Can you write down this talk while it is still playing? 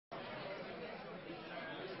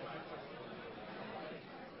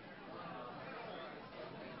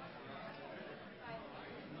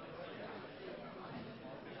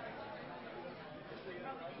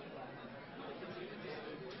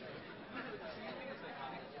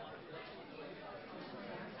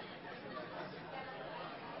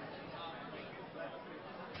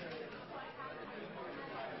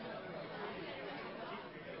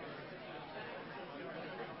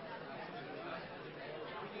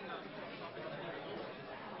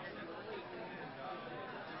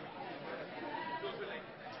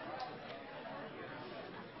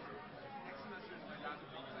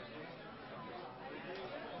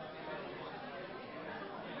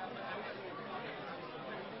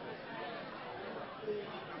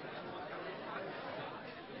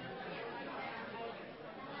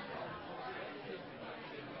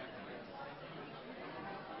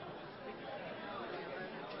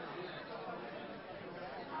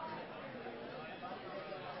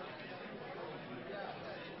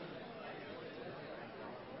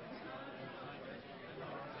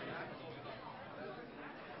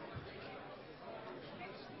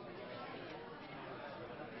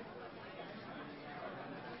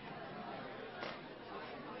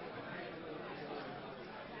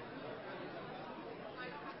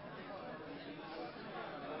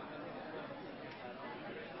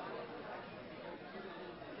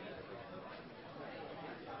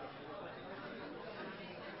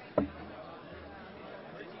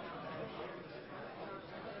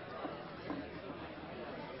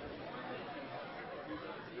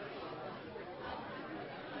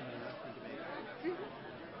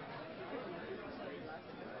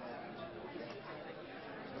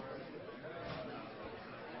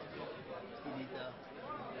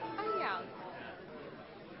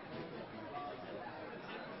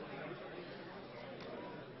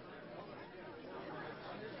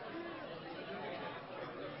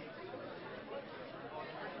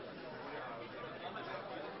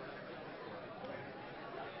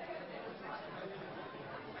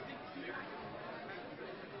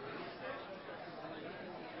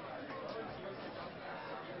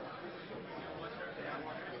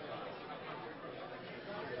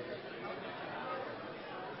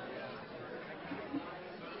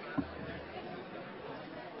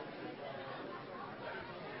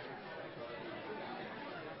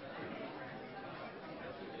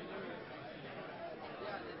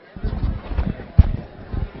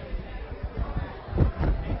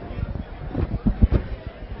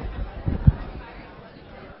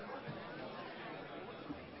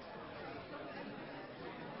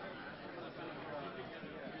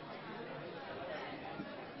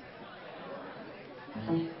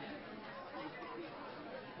Does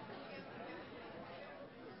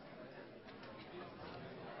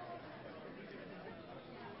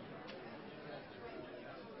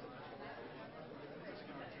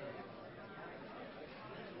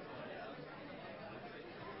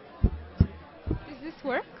this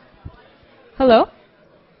work? Hello?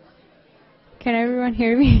 Can everyone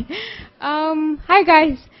hear me? Hi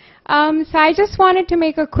guys. So I just wanted to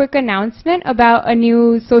make a quick announcement about a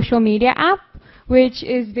new social media app, which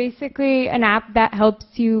is basically an app that helps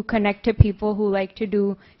you connect to people who like to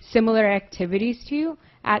do similar activities to you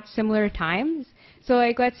at similar times. So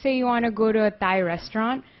like, let's say you want to go to a Thai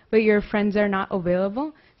restaurant, but your friends are not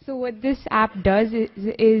available. So what this app does is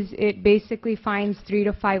it basically finds 3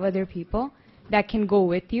 to 5 other people that can go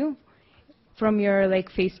with you from your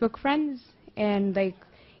like Facebook friends and like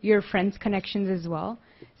your friends' connections as well.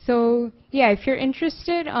 So yeah, if you're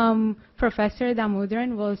interested, Professor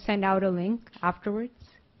Damodaran will send out a link afterwards.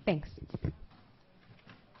 Thanks.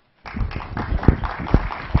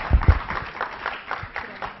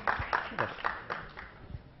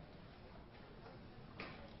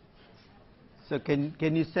 So can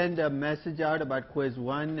you send a message out about quiz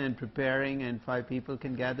 1 and preparing and 5 people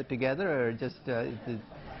can gather together, or just,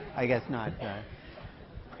 I guess not.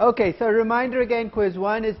 Okay, so reminder again, quiz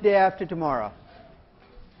 1 is day after tomorrow.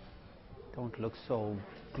 Don't look so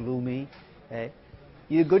gloomy. Okay?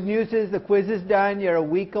 The good news is the quiz is done. You're a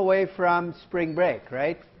week away from spring break,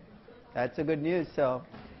 right? That's the good news. So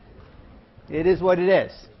it is what it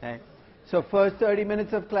is. Okay? So first 30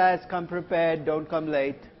 minutes of class, come prepared, don't come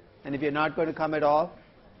late. And if you're not going to come at all,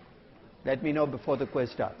 let me know before the quiz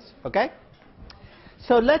starts. Okay?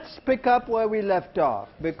 So let's pick up where we left off,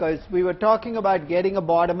 because we were talking about getting a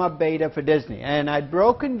bottom-up beta for Disney. And I'd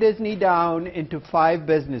broken Disney down into 5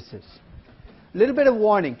 businesses. A little bit of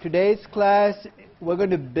warning. Today's class, we're going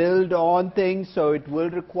to build on things, so it will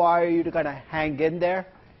require you to kind of hang in there,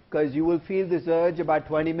 because you will feel this urge about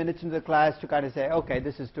 20 minutes into the class to kind of say, okay,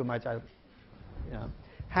 this is too much.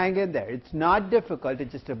 Hang in there. It's not difficult.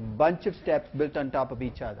 It's just a bunch of steps built on top of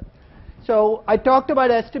each other. So I talked about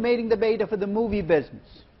estimating the beta for the movie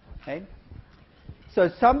business. Okay? So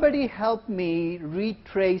somebody help me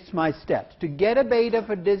retrace my steps. To get a beta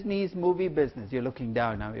for Disney's movie business. You're looking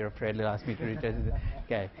down now. You're afraid to ask me to retrace it.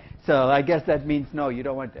 Okay. So I guess that means no, you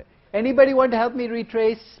don't want to. Anybody want to help me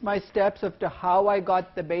retrace my steps as to how I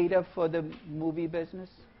got the beta for the movie business?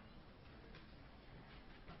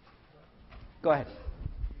 Go ahead.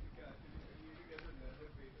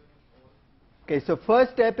 Okay, so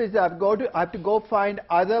first step is I have to go find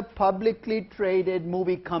other publicly traded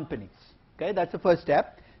movie companies. Okay, that's the first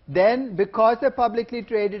step. Then, because they're publicly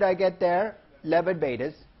traded, I get their levered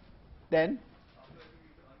betas. Then,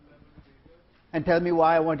 and tell me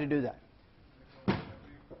why I want to do that.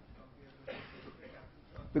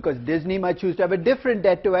 Because Disney might choose to have a different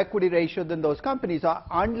debt to equity ratio than those companies. So I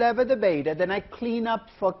unlever the beta, then I clean up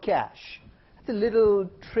for cash. That's a little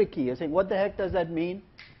tricky. You're saying, what the heck does that mean?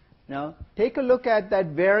 Now, take a look at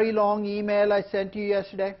that very long email I sent you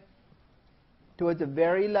yesterday. Towards the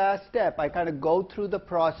very last step, I kind of go through the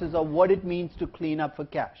process of what it means to clean up for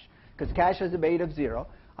cash. Because cash has a beta of 0.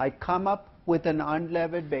 I come up with an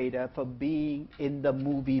unlevered beta for being in the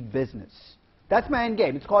movie business. That's my end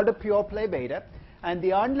game. It's called a pure play beta. And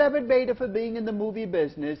the unlevered beta for being in the movie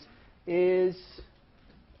business is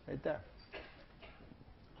right there.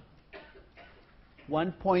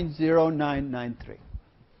 1.0993.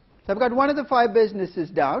 So I've got one of the 5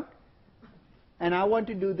 businesses down, and I want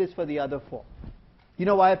to do this for the other 4. You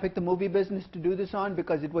know why I picked the movie business to do this on?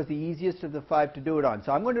 Because it was the easiest of the 5 to do it on.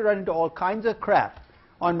 So I'm going to run into all kinds of crap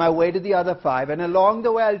on my way to the other 5, and along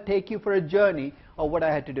the way I'll take you for a journey of what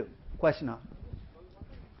I had to do. Question on?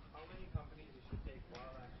 How many companies you should take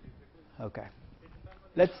while actually? Okay.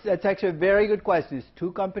 That's actually a very good question. Is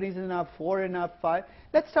 2 companies enough? 4 enough? 5?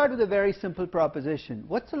 Let's start with a very simple proposition.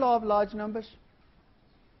 What's the law of large numbers?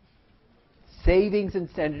 Savings and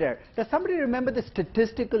standard error. Does somebody remember the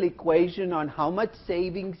statistical equation on how much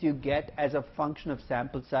savings you get as a function of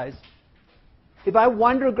sample size? If I have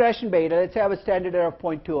 1 regression beta, let's say I have a standard error of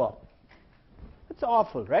 0.20. That's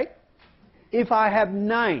awful, right? If I have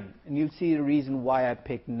 9, and you'll see the reason why I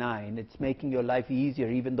picked 9, it's making your life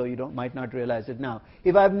easier even though you might not realize it now.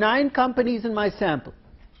 If I have 9 companies in my sample,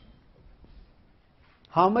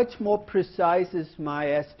 how much more precise is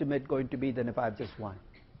my estimate going to be than if I have just 1?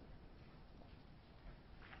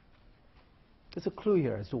 There's a clue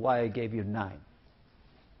here as to why I gave you 9.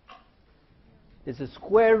 There's a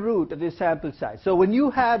square root of the sample size. So when you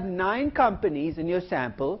have 9 companies in your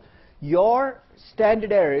sample, your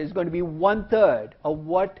standard error is going to be 1/3 of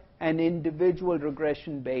what an individual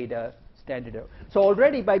regression beta standard error. So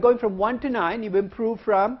already by going from 1 to 9, you've improved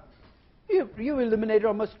from, you eliminated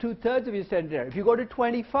almost 2/3 of your standard error. If you go to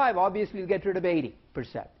 25, obviously you'll get rid of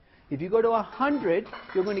 80%. If you go to 100,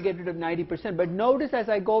 you're going to get rid of 90%. But notice as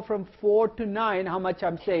I go from 4 to 9, how much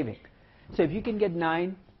I'm saving. So if you can get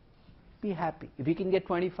 9, be happy. If you can get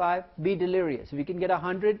 25, be delirious. If you can get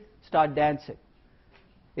 100, start dancing.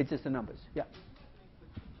 It's just the numbers. Yeah.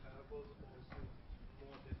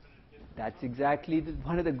 That's exactly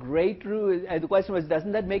one of the great rules. The question was,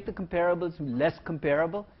 doesn't that make the comparables less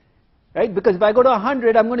comparable? Right? Because if I go to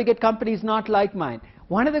 100, I'm going to get companies not like mine.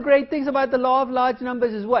 One of the great things about the law of large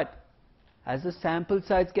numbers is what? As the sample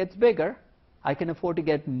size gets bigger, I can afford to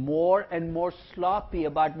get more and more sloppy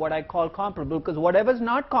about what I call comparable, because whatever's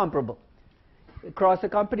not comparable across the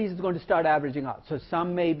companies is going to start averaging out. So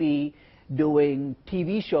some may be doing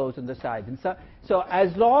TV shows on the side. And so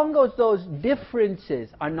as long as those differences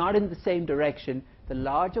are not in the same direction, the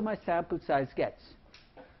larger my sample size gets,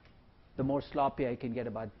 the more sloppy I can get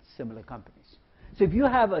about similar companies. So if you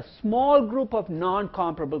have a small group of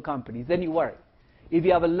non-comparable companies, then you worry. If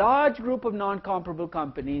you have a large group of non-comparable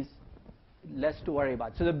companies, less to worry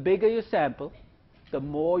about. So the bigger your sample, the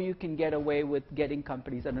more you can get away with getting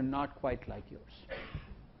companies that are not quite like yours.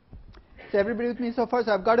 So everybody with me so far?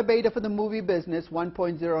 So I've got a beta for the movie business,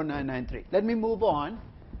 1.0993. Let me move on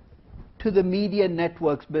to the media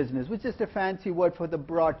networks business, which is a fancy word for the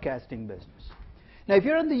broadcasting business. Now, if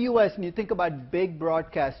you're in the US and you think about big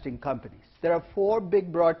broadcasting companies, there are 4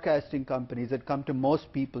 big broadcasting companies that come to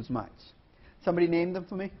most people's minds. Somebody name them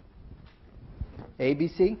for me?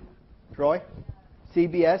 ABC, Roy,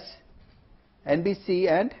 CBS, NBC,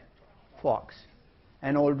 and Fox.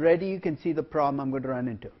 And already you can see the problem I'm going to run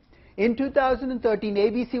into. In 2013,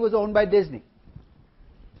 ABC was owned by Disney.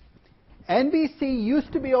 NBC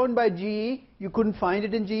used to be owned by GE. You couldn't find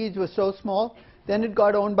it in GE. It was so small. Then it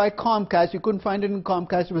got owned by Comcast. You couldn't find it in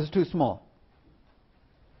Comcast. It was too small.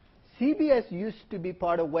 CBS used to be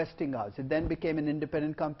part of Westinghouse. It then became an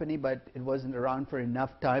independent company, but it wasn't around for enough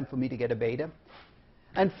time for me to get a beta.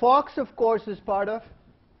 And Fox, of course, is part of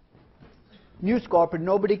News Corp, and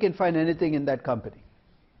nobody can find anything in that company.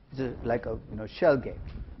 It's like a shell game.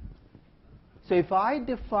 So if I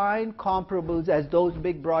define comparables as those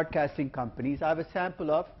big broadcasting companies, I have a sample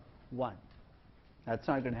of 1. That's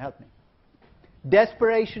not going to help me.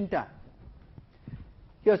 Desperation time.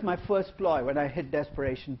 Here's my first ploy when I hit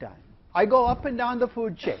desperation time. I go up and down the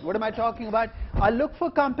food chain. What am I talking about? I look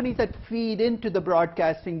for companies that feed into the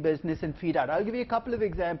broadcasting business and feed out. I'll give you a couple of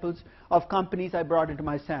examples of companies I brought into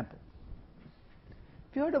my sample.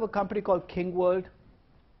 Have you heard of a company called King World?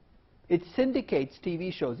 It syndicates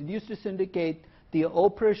TV shows. It used to syndicate the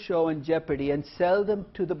Oprah show and Jeopardy and sell them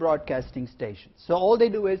to the broadcasting stations. So all they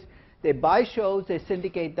do is they buy shows, they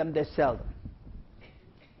syndicate them, they sell them.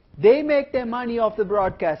 They make their money off the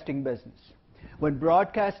broadcasting business. When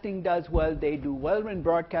broadcasting does well, they do well. When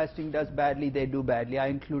broadcasting does badly, they do badly. I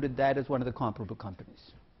included that as one of the comparable companies.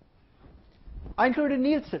 I included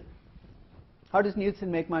Nielsen. How does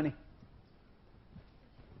Nielsen make money?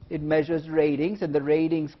 It measures ratings, and the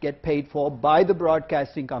ratings get paid for by the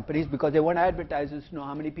broadcasting companies because they want advertisers to know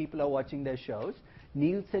how many people are watching their shows.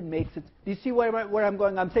 Nielsen makes it. Do you see where I'm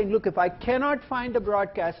going? I'm saying, look, if I cannot find a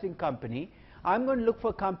broadcasting company, I'm going to look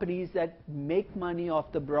for companies that make money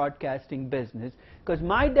off the broadcasting business, because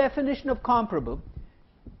my definition of comparable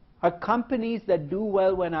are companies that do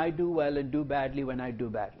well when I do well and do badly when I do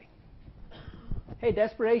badly. Hey,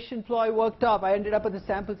 desperation ploy worked off. I ended up with a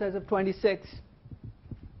sample size of 26.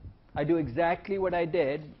 I do exactly what I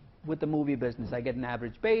did with the movie business. I get an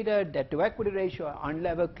average beta, debt to equity ratio,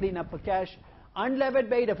 unlevered cleanup for cash. Unlevered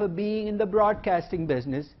beta for being in the broadcasting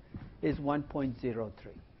business is 1.03.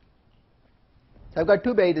 So I've got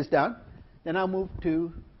 2 betas down. Then I'll move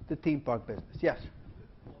to the theme park business. Yes?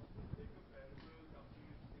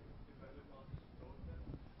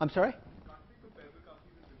 I'm sorry?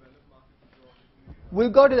 We'll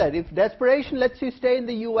go to that. If desperation lets you stay in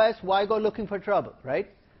the US, why go looking for trouble, right?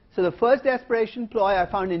 So the first desperation ploy,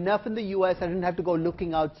 I found enough in the US, I didn't have to go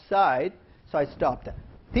looking outside, so I stopped that.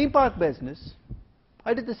 Theme park business,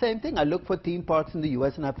 I did the same thing. I looked for theme parks in the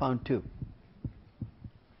US and I found 2.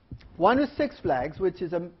 One is Six Flags, which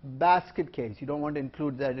is a basket case. You don't want to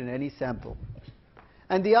include that in any sample.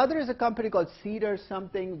 And the other is a company called Cedar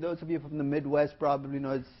something. Those of you from the Midwest probably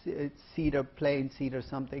know it's Cedar Plain, Cedar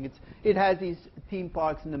something. It has these theme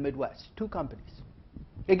parks in the Midwest. 2 companies.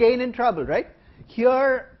 Again in trouble, right?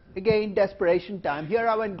 Here, again, desperation time. Here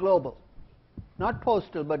I went global. Not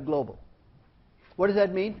postal, but global. What does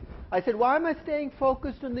that mean? I said, why am I staying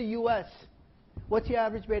focused on the US? What's the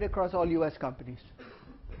average beta across all US companies?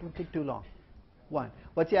 Don't take too long. 1.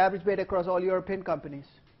 What's the average beta across all European companies?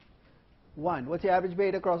 1. What's the average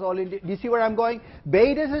beta across all India? Do you see where I'm going?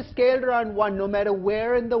 Betas are scaled around 1 no matter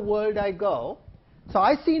where in the world I go. So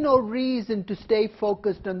I see no reason to stay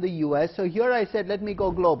focused on the US. So here I said, let me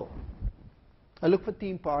go global. I look for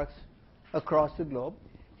theme parks across the globe.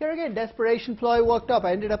 Here again, desperation ploy worked up.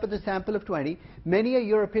 I ended up with a sample of 20. Many are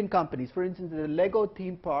European companies. For instance, the Lego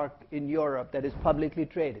theme park in Europe that is publicly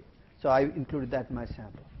traded. So I included that in my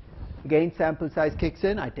sample. Again, sample size kicks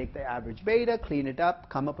in. I take the average beta, clean it up,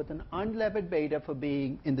 come up with an unlevered beta for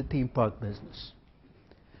being in the theme park business.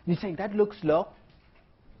 And you're saying, that looks low?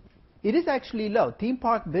 It is actually low. Theme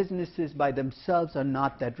park businesses by themselves are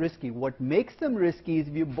not that risky. What makes them risky is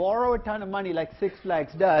if you borrow a ton of money like Six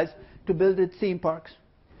Flags does to build its theme parks.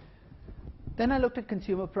 Then I looked at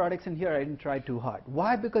consumer products, and here I didn't try too hard.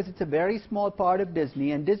 Why? Because it's a very small part of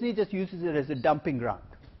Disney, and Disney just uses it as a dumping ground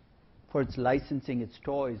for its licensing, its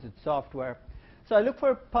toys, its software. So I looked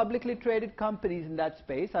for publicly traded companies in that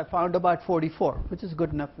space. I found about 44, which is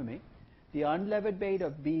good enough for me. The unlevered beta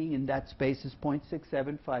of being in that space is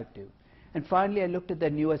 0.6752. And finally, I looked at their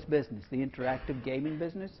newest business, the interactive gaming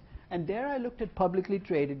business. And there I looked at publicly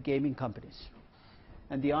traded gaming companies.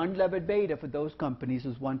 And the unlevered beta for those companies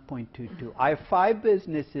is 1.22. I have 5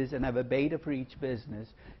 businesses and I have a beta for each business.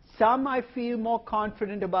 Some I feel more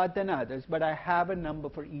confident about than others, but I have a number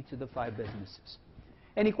for each of the 5 businesses.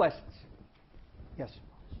 Any questions? Yes?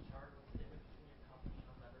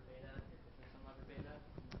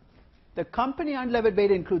 The company unlevered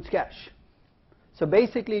beta includes cash. So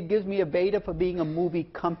basically it gives me a beta for being a movie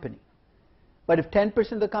company. But if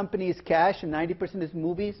 10% of the company is cash and 90% is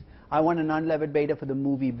movies, I want an unlevered beta for the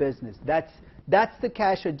movie business. That's the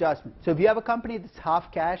cash adjustment. So if you have a company that's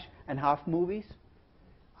half cash and half movies,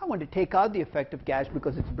 I want to take out the effect of cash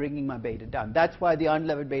because it's bringing my beta down. That's why the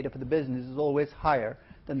unlevered beta for the business is always higher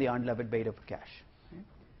than the unlevered beta for cash. Okay.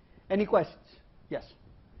 Any questions? Yes?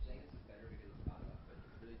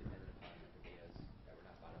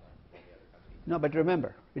 No, but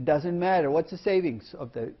remember, it doesn't matter. What's the savings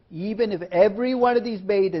of the... Even if every one of these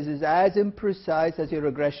betas is as imprecise as your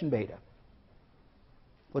regression beta,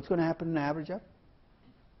 what's going to happen in average up?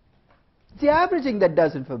 It's the averaging that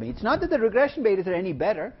does it for me. It's not that the regression betas are any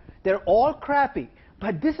better. They're all crappy.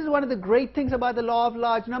 But this is one of the great things about the law of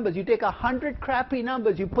large numbers. You take 100 crappy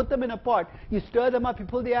numbers, you put them in a pot, you stir them up, you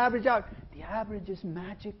pull the average out. The average is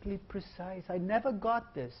magically precise. I never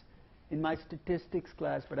got this in my statistics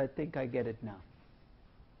class, but I think I get it now.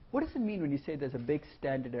 What does it mean when you say there's a big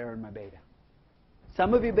standard error in my beta?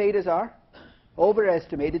 Some of your betas are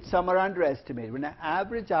overestimated, some are underestimated. When I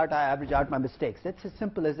average out my mistakes. That's as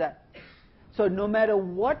simple as that. So no matter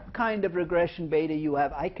what kind of regression beta you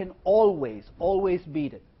have, I can always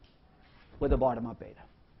beat it with a bottom-up beta.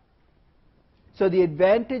 So the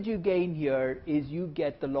advantage you gain here is you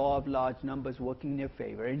get the law of large numbers working in your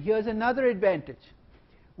favor. And here's another advantage.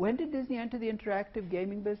 When did Disney enter the interactive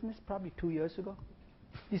gaming business? Probably 2 years ago.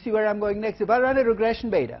 You see where I'm going next? If I run a regression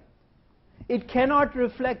beta, it cannot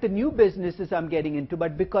reflect the new businesses I'm getting into,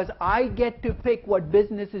 but because I get to pick what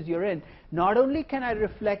businesses you're in, not only can I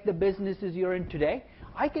reflect the businesses you're in today,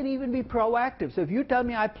 I can even be proactive. So if you tell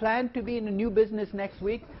me I plan to be in a new business next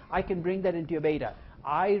week, I can bring that into your beta.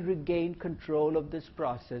 I regain control of this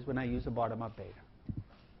process when I use a bottom-up beta.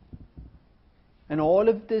 And all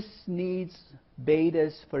of this needs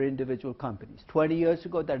betas for individual companies. 20 years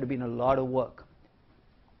ago, that would have been a lot of work.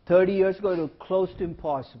 30 years ago, it was close to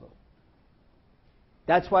impossible.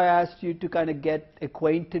 That's why I asked you to kind of get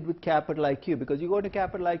acquainted with Capital IQ, because you go to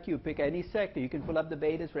Capital IQ, pick any sector, you can pull up the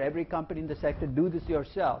betas for every company in the sector, do this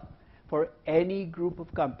yourself for any group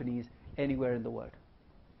of companies anywhere in the world.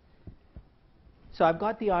 So I've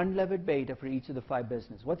got the unlevered beta for each of the 5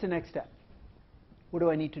 businesses. What's the next step? What do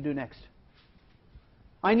I need to do next?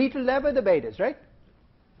 I need to lever the betas, right?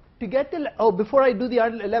 To get the, before I do the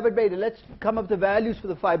unlevered beta, let's come up with the values for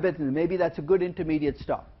the 5 businesses. Maybe that's a good intermediate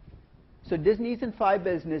stop. So Disney's in 5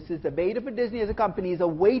 businesses. The beta for Disney as a company is a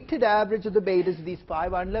weighted average of the betas of these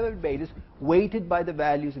 5 unlevered betas, weighted by the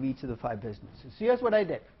values of each of the 5 businesses. So here's what I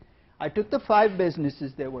did. I took the 5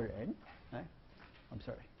 businesses they were in. Right?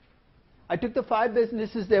 I took the 5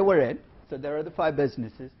 businesses they were in. So there are the 5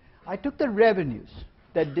 businesses. I took the revenues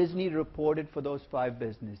that Disney reported for those 5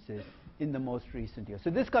 businesses in the most recent year.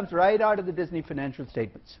 So this comes right out of the Disney financial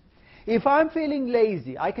statements. If I'm feeling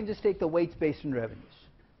lazy, I can just take the weights based on revenues.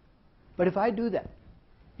 But if I do that,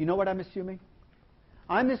 you know what I'm assuming?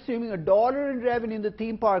 I'm assuming $1 in revenue in the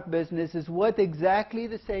theme park business is worth exactly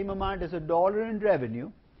the same amount as $1 in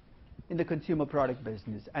revenue in the consumer product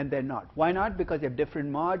business, and they're not. Why not? Because they have different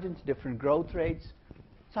margins, different growth rates.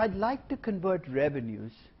 So I'd like to convert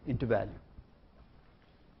revenues into value.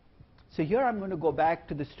 So here I'm going to go back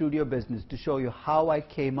to the studio business to show you how I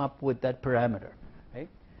came up with that parameter. Right?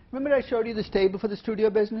 Remember I showed you this table for the studio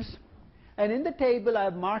business? And in the table I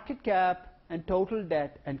have market cap and total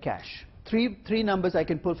debt and cash. Three numbers I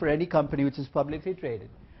can pull for any company which is publicly traded.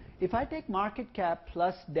 If I take market cap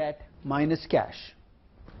plus debt minus cash,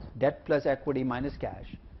 debt plus equity minus cash,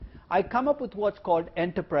 I come up with what's called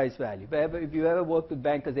enterprise value. If you ever worked with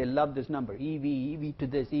bankers, they love this number, EV to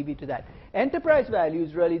this, EV to that. Enterprise value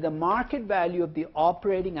is really the market value of the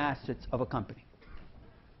operating assets of a company.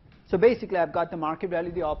 So basically, I've got the market value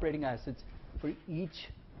of the operating assets for each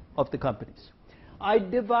of the companies. I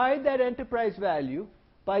divide that enterprise value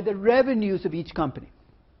by the revenues of each company.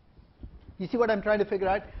 You see what I'm trying to figure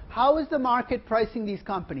out? How is the market pricing these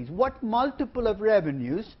companies? What multiple of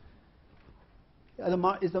revenues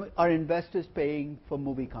are investors paying for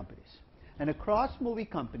movie companies? And across movie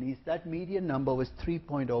companies, that median number was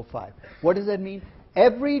 3.05. What does that mean?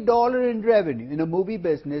 Every dollar in revenue in a movie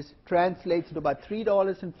business translates to about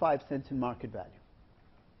 $3.05 in market value.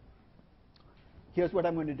 Here's what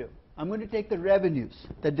I'm going to do. I'm going to take the revenues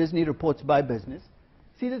that Disney reports by business.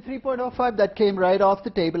 See the 3.05? That came right off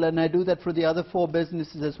the table, and I do that for the other 4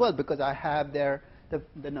 businesses as well because I have there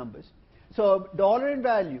the numbers. So dollar in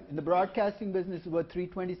value in the broadcasting business is worth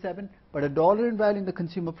 $3.27, but a dollar in value in the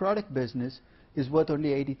consumer product business is worth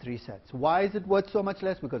only 83 cents. Why is it worth so much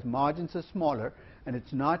less? Because margins are smaller and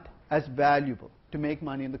it's not as valuable to make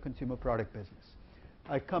money in the consumer product business.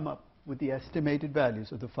 I come up with the estimated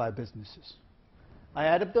values of the 5 businesses. I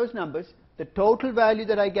add up those numbers. The total value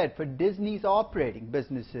that I get for Disney's operating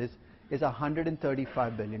businesses is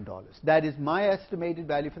 $135 billion. That is my estimated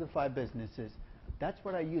value for the 5 businesses. That's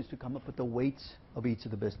what I use to come up with the weights of each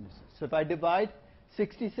of the businesses. So if I divide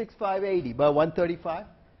 66,580 by 135,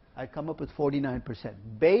 I come up with 49%.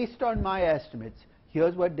 Based on my estimates,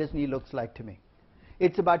 here's what Disney looks like to me.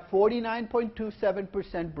 It's about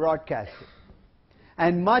 49.27% broadcasting.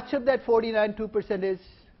 And much of that 49.2% is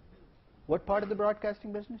what part of the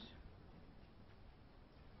broadcasting business?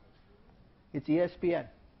 It's ESPN.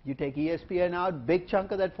 You take ESPN out, big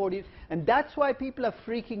chunk of that 40, and that's why people are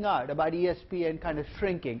freaking out about ESPN kind of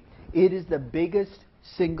shrinking. It is the biggest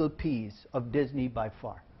single piece of Disney by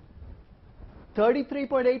far.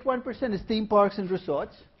 33.81% is theme parks and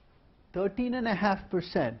resorts.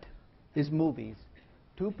 13.5% is movies.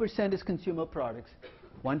 2% is consumer products.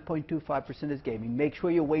 1.25% is gaming. Make sure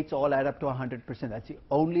your weights all add up to 100%. That's the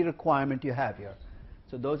only requirement you have here.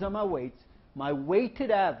 So those are my weights. My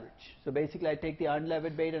weighted average, so basically I take the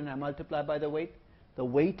unlevered beta and I multiply by the weight. The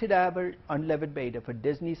weighted average unlevered beta for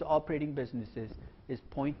Disney's operating businesses is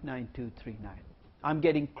 0.9239. I'm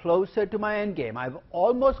getting closer to my end game. I've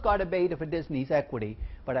almost got a beta for Disney's equity,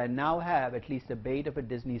 but I now have at least a beta for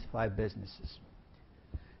Disney's 5 businesses.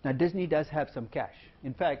 Now Disney does have some cash.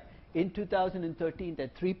 In fact, in 2013, they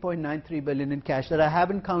had $3.93 billion in cash that I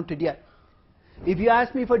haven't counted yet. If you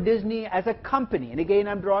ask me for Disney as a company, and again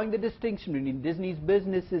I'm drawing the distinction between Disney's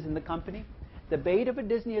businesses and the company, the beta for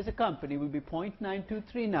Disney as a company will be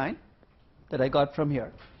 0.9239 that I got from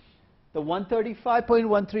here. The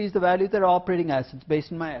 135.13 is the value of their operating assets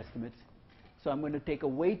based on my estimates. So I'm going to take a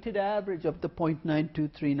weighted average of the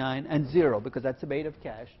 0.9239 and 0 because that's the beta of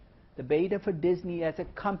cash. The beta for Disney as a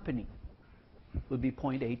company will be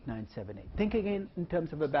 0.8978. Think again in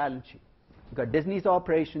terms of a balance sheet. We've got Disney's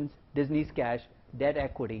operations, Disney's cash, debt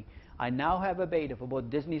equity. I now have a beta for both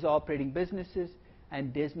Disney's operating businesses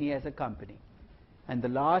and Disney as a company. And the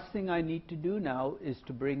last thing I need to do now is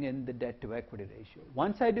to bring in the debt to equity ratio.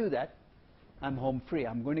 Once I do that, I'm home free.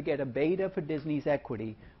 I'm going to get a beta for Disney's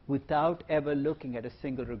equity without ever looking at a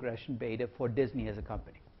single regression beta for Disney as a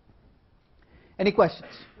company. Any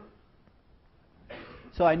questions?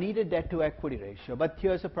 So I need a debt to equity ratio, but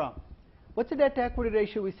here's the problem. What's the debt to equity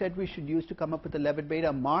ratio we said we should use to come up with a levered beta?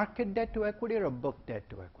 A market debt to equity or a book debt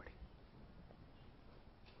to equity?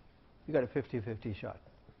 You got a 50-50 shot.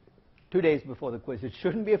 2 days before the quiz. It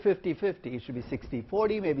shouldn't be a 50-50. It should be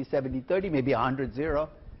 60-40, maybe 70-30, maybe 100-0.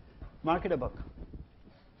 Market or book?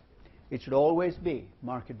 It should always be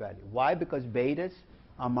market value. Why? Because betas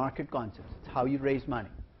are market concepts. It's how you raise money.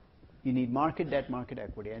 You need market debt, market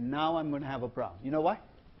equity. And now I'm going to have a problem. You know why?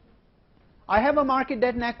 I have a market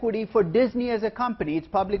debt and equity for Disney as a company. It's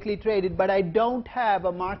publicly traded, but I don't have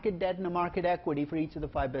a market debt and a market equity for each of the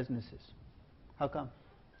 5 businesses. How come?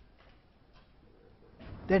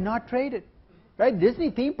 They're not traded. Right? Disney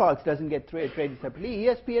theme parks doesn't get traded separately.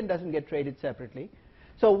 ESPN doesn't get traded separately.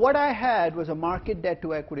 So what I had was a market debt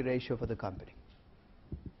to equity ratio for the company.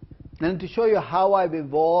 And to show you how I've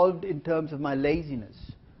evolved in terms of my laziness,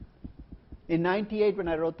 in '98 when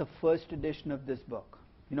I wrote the first edition of this book,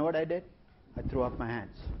 you know what I did? I threw up my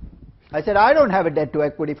hands. I said, I don't have a debt to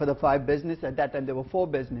equity for the 5 businesses. At that time, there were 4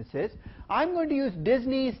 businesses. I'm going to use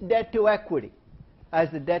Disney's debt to equity as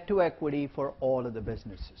the debt to equity for all of the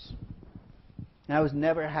businesses. And I was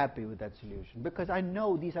never happy with that solution because I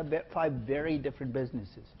know these are 5 very different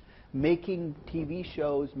businesses. Making TV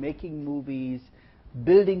shows, making movies,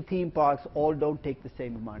 building theme parks all don't take the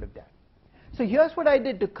same amount of debt. So here's what I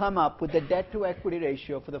did to come up with the debt to equity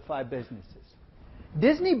ratio for the 5 businesses.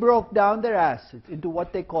 Disney broke down their assets into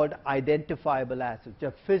what they called identifiable assets, which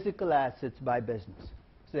are physical assets by business.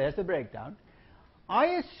 So there's the breakdown. I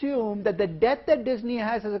assume that the debt that Disney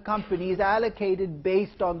has as a company is allocated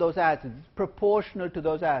based on those assets, it's proportional to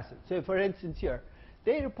those assets. So for instance here,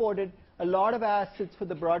 they reported a lot of assets for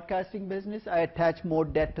the broadcasting business. I attach more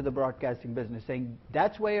debt to the broadcasting business, saying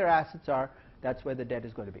that's where your assets are, that's where the debt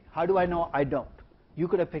is going to be. How do I know? I don't. You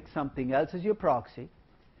could have picked something else as your proxy,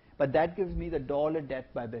 but that gives me the dollar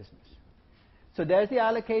debt by business. So there's the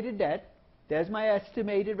allocated debt. There's my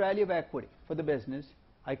estimated value of equity for the business.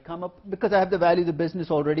 I come up, because I have the value of the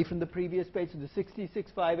business already from the previous page, so the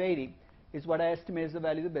 66,580 is what I estimate is the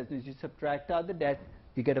value of the business. You subtract out the debt,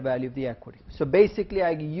 you get a value of the equity. So basically,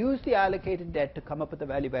 I use the allocated debt to come up with the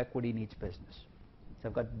value of equity in each business. So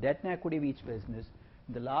I've got debt and equity of each business.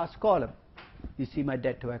 In the last column, you see my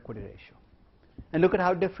debt to equity ratio. And look at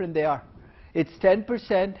how different they are. It's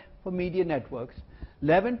 10% for media networks,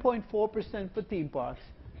 11.4% for theme parks,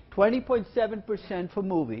 20.7% for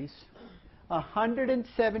movies,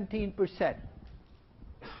 117%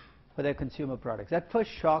 for their consumer products. That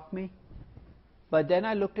first shocked me. But then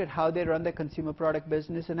I looked at how they run their consumer product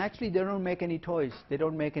business, and actually they don't make any toys. They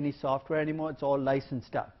don't make any software anymore. It's all licensed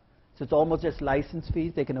stuff. So it's almost just license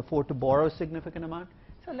fees. They can afford to borrow a significant amount.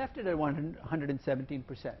 So I left it at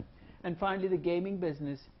 117%. And finally, the gaming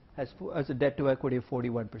business has a debt to equity of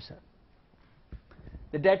 41%.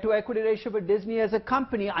 The debt to equity ratio for Disney as a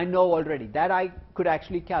company, I know already. That I could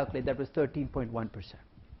actually calculate. That was 13.1%.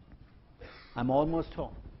 I'm almost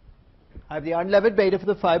home. I have the unlevered beta for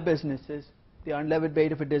the 5 businesses, the unlevered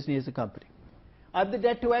beta for Disney as a company. I have the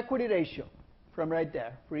debt to equity ratio from right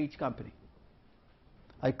there for each company.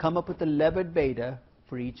 I come up with the levered beta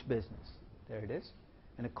for each business. There it is.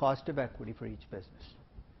 And a cost of equity for each business.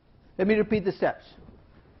 Let me repeat the steps.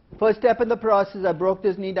 First step in the process, I broke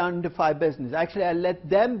Disney down into 5 businesses. Actually, I let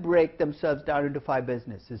them break themselves down into 5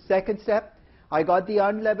 businesses. Second step, I got the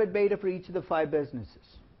unlevered beta for each of the 5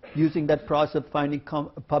 businesses, using that process of finding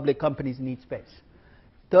public companies in each space.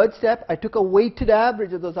 Third step, I took a weighted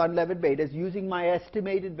average of those unlevered betas using my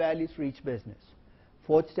estimated values for each business.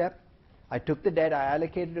 Fourth step, I took the debt, I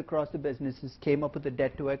allocated across the businesses, came up with the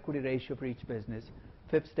debt to equity ratio for each business.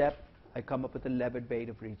 Fifth step, I come up with a levered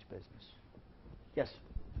beta for each business. Yes?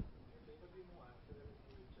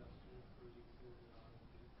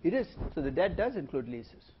 It is. So the debt does include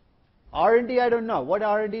leases. R&D, I don't know. What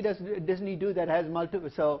R&D does Disney do that has multiple?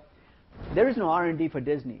 So there is no R&D for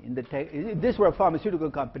Disney. If this were a pharmaceutical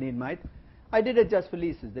company, it might. I did it just for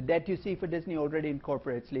leases. The debt you see for Disney already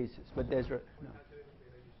incorporates leases. But there's no.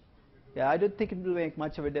 Yeah, I don't think it will make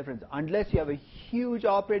much of a difference. Unless you have a huge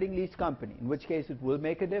operating lease company, in which case it will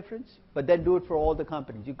make a difference. But then do it for all the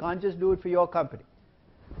companies. You can't just do it for your company.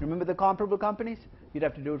 Remember the comparable companies? You'd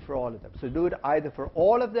have to do it for all of them. So do it either for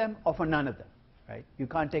all of them or for none of them. Right? You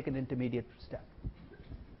can't take an intermediate step.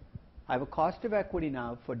 I have a cost of equity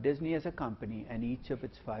now for Disney as a company and each of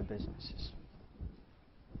its 5 businesses.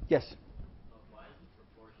 Yes? Why is the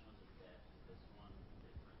proportion of the debt in this one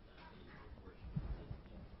different than the proportion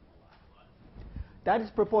of the Disney? That is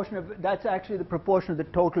proportion of, that's actually the proportion of the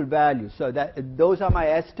total value. So that those are my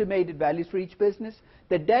estimated values for each business.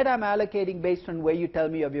 The debt I'm allocating based on where you tell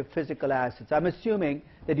me of your physical assets. I'm assuming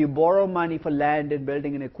that you borrow money for land and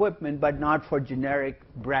building and equipment, but not for generic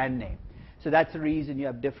brand name. So that's the reason you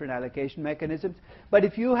have different allocation mechanisms. But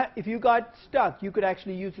if you got stuck, you could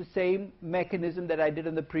actually use the same mechanism that I did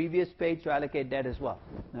on the previous page to allocate debt as well.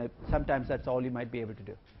 Sometimes that's all you might be able to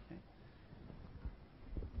do.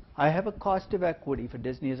 I have a cost of equity for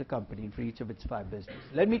Disney as a company and for each of its 5 businesses.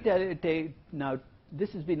 Let me tell you now,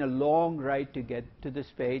 this has been a long ride to get to this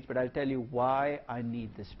page, but I'll tell you why I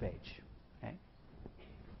need this page. Okay?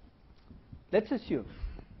 Let's assume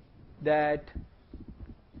that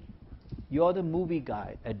you're the movie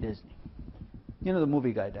guy at Disney. You know the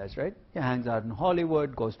movie guy does, right? He hangs out in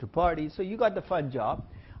Hollywood, goes to parties, so you got the fun job.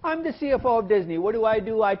 I'm the CFO of Disney. What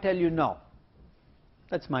do? I tell you no.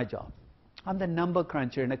 That's my job. I'm the number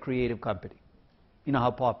cruncher in a creative company. You know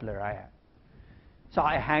how popular I am. So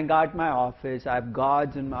I hang out in my office. I have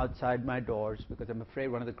guards outside my doors because I'm afraid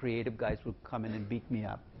one of the creative guys will come in and beat me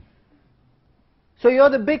up. So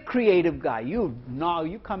you're the big creative guy. You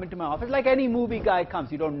come into my office like any movie guy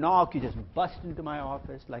comes. You don't knock, you just bust into my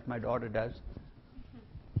office like my daughter does.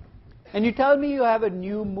 And you tell me you have a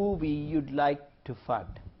new movie you'd like to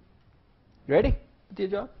fund. Ready with your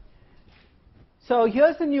job? So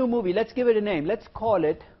here's the new movie. Let's give it a name. Let's call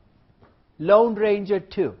it Lone Ranger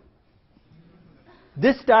 2.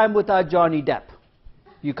 This time without Johnny Depp.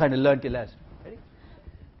 You kind of learned your lesson. Ready?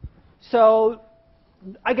 So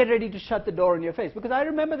I get ready to shut the door in your face because I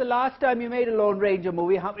remember the last time you made a Lone Ranger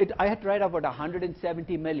movie, I had to write about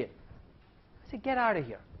 170 million. I said, get out of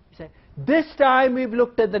here. You say, this time we've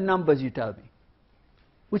looked at the numbers, you tell me.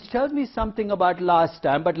 Which tells me something about last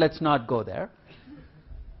time, but let's not go there.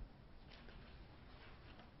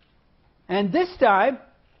 And this time,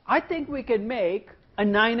 I think we can make a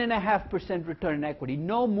 9.5% return on equity.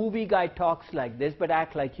 No movie guy talks like this, but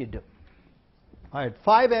act like you do. I had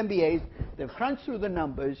 5 MBAs, they've crunched through the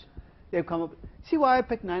numbers, they've come up. See why I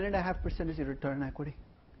picked 9.5% as your return on equity?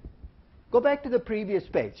 Go back to the previous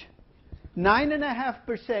page.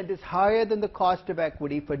 9.5% is higher than the cost of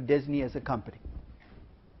equity for Disney as a company.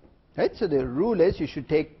 Right? So the rule is you should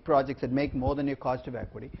take projects that make more than your cost of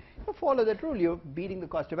equity. You follow that rule, you're beating the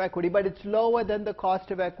cost of equity, but it's lower than the cost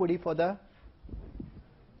of equity for the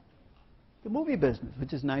movie business,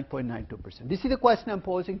 which is 9.92%. Do you see the question I'm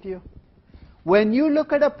posing to you? When you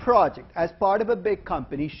look at a project as part of a big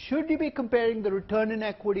company, should you be comparing the return on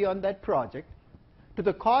equity on that project to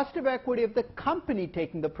the cost of equity of the company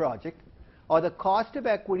taking the project, or the cost of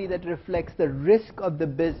equity that reflects the risk of the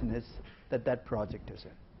business that that project is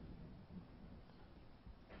in?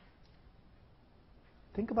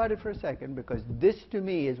 Think about it for a second, because this to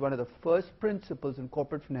me is one of the first principles in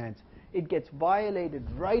corporate finance. It gets violated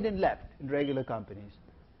right and left in regular companies.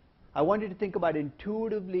 I want you to think about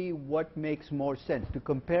intuitively what makes more sense, to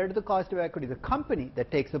compare to the cost of equity the company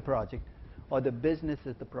that takes the project or the business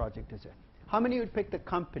that the project is in. How many would pick the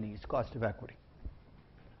company's cost of equity?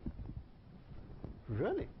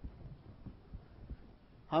 Really?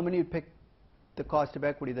 How many would pick the cost of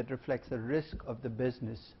equity that reflects the risk of the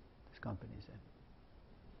business this company is in?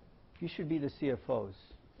 You should be the CFOs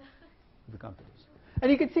of the companies. And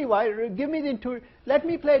you can see why. Give me the intuitive. Let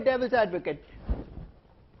me play devil's advocate.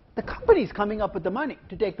 The company's coming up with the money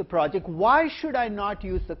to take the project. Why should I not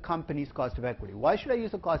use the company's cost of equity? Why should I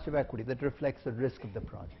use the cost of equity that reflects the risk of the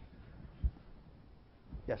project?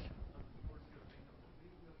 Yes?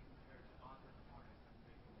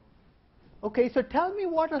 Okay, so tell me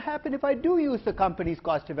what will happen if I do use the company's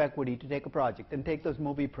cost of equity to take a project and take those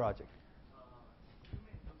movie projects.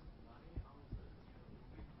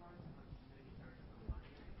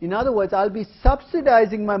 In other words, I'll be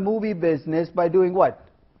subsidizing my movie business by doing what?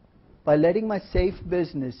 By letting my safe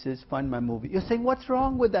businesses fund my movie. You're saying, what's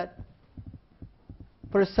wrong with that?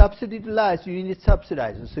 For a subsidy to last, you need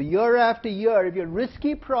subsidizers. So year after year, if your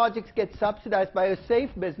risky projects get subsidized by your safe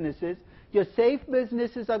businesses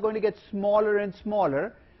are going to get smaller and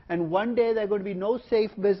smaller, and one day there are going to be no safe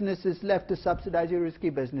businesses left to subsidize your risky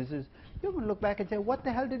businesses. You're going to look back and say, what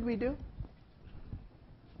the hell did we do?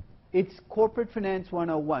 It's corporate finance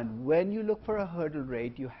 101. When you look for a hurdle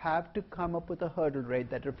rate, you have to come up with a hurdle rate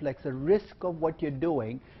that reflects the risk of what you're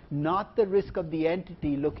doing, not the risk of the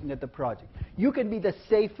entity looking at the project. You can be the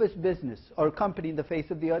safest business or company in the face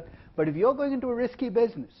of the earth, but if you're going into a risky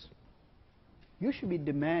business, you should be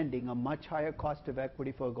demanding a much higher cost of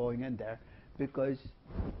equity for going in there, because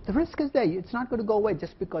the risk is there. It's not going to go away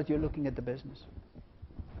just because you're looking at the business.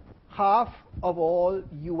 Half of all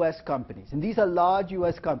US companies, and these are large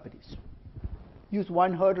US companies, use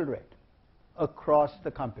one hurdle rate across the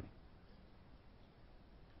company.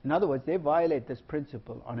 In other words, they violate this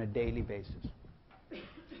principle on a daily basis.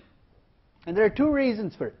 And there are two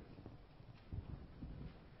reasons for it.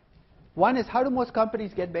 One is, how do most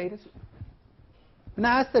companies get betas? When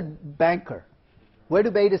I asked the banker, where do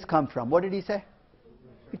betas come from? What did he say?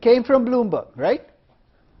 It came from Bloomberg, right?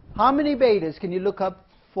 How many betas can you look up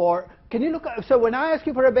for? So when I ask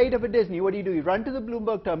you for a beta for Disney, what do? You run to the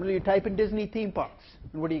Bloomberg terminal, you type in Disney theme parks,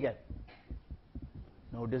 and what do you get?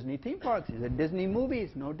 No Disney theme parks. Is it Disney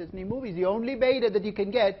movies? No Disney movies. The only beta that you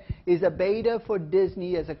can get is a beta for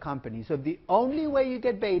Disney as a company. So if the only way you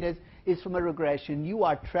get betas is from a regression, you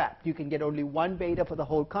are trapped. You can get only one beta for the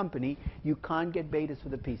whole company. You can't get betas for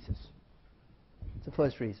the pieces. That's the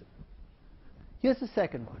first reason. Here's the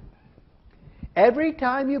second one. Every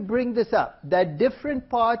time you bring this up, that different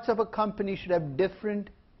parts of a company should have different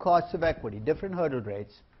costs of equity, different hurdle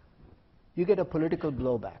rates, you get a political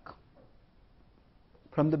blowback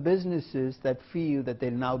from the businesses that feel that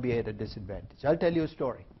they'll now be at a disadvantage. I'll tell you a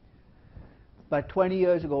story. About 20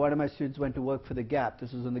 years ago, one of my students went to work for the Gap.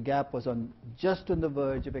 This was when the Gap was just on the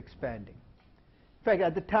verge of expanding. In fact,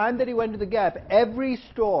 at the time that he went to the Gap, every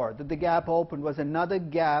store that the Gap opened was another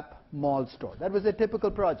Gap mall store. That was a typical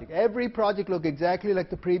project. Every project looked exactly like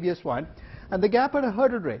the previous one, and the Gap had a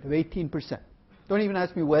hurdle rate of 18%. Don't even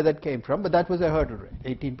ask me where that came from, but that was a hurdle rate,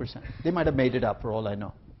 18%. They might have made it up for all I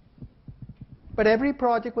know. But every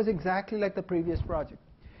project was exactly like the previous project.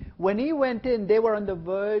 When he went in, they were on the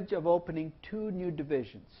verge of opening 2 new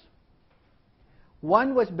divisions.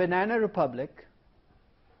 One was Banana Republic,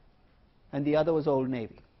 and the other was Old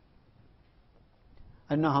Navy.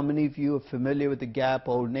 I don't know how many of you are familiar with the Gap,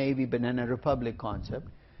 Old Navy, Banana Republic concept,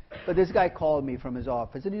 but this guy called me from his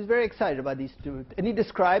office, and he was very excited about these 2, and he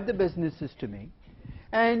described the businesses to me.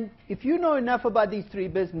 And if you know enough about these 3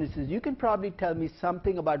 businesses, you can probably tell me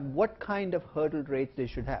something about what kind of hurdle rates they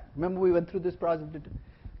should have. Remember, we went through this process.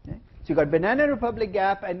 Okay? So you got Banana Republic,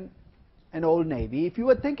 Gap, and Old Navy. If you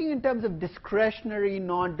were thinking in terms of discretionary,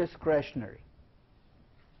 non-discretionary,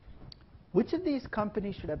 which of these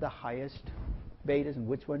companies should have the highest betas and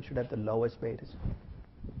which one should have the lowest betas?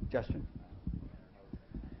 Justin?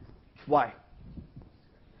 Why?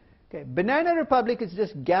 Okay, Banana Republic is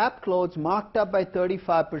just Gap clothes marked up by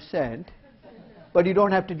 35%, but you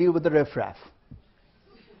don't have to deal with the riffraff.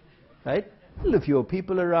 Right? A little fewer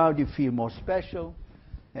people around, you feel more special.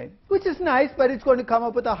 Right? Which is nice, but it's going to come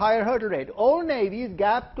up with a higher hurdle rate. Old Navy is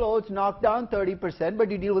Gap clothes knocked down 30%, but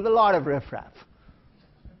you deal with a lot of riffraff.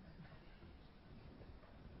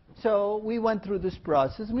 So we went through this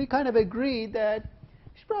process, and we kind of agreed that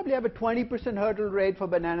you should probably have a 20% hurdle rate for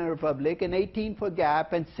Banana Republic, and 18 for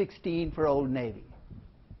Gap, and 16 for Old Navy.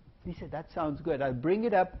 He said, that sounds good. I'll bring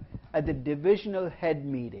it up at the divisional head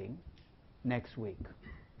meeting next week.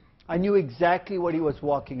 I knew exactly what he was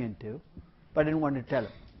walking into, but I didn't want to tell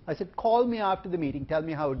him. I said, call me after the meeting, tell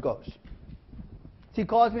me how it goes. So he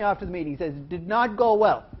calls me after the meeting, he says, it did not go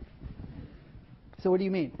well. So what do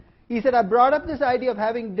you mean? He said, I brought up this idea of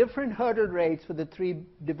having different hurdle rates for the 3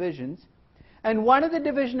 divisions, and one of the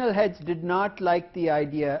divisional heads did not like the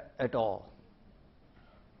idea at all.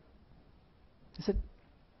 I said,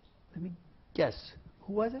 let me guess.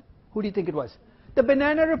 Who was it? Who do you think it was? The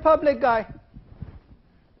Banana Republic guy.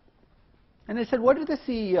 And I said, what did the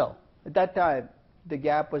CEO? At that time, the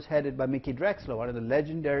Gap was headed by Mickey Drexler, one of the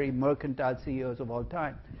legendary mercantile CEOs of all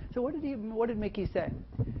time. So what did Mickey say?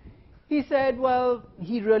 He said, well,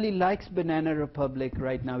 he really likes Banana Republic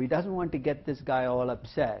right now. He doesn't want to get this guy all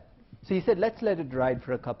upset. So he said, let's let it ride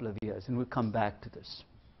for a couple of years, and we'll come back to this.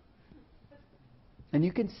 And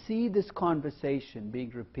you can see this conversation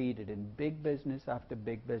being repeated in big business after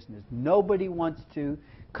big business. Nobody wants to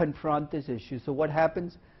confront this issue. So what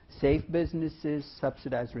happens? Safe businesses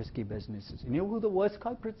subsidize risky businesses. And you know who the worst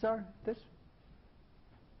culprits are? This?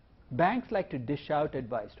 Banks like to dish out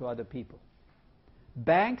advice to other people.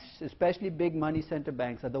 Banks, especially big money center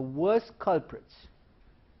banks, are the worst culprits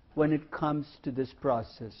when it comes to this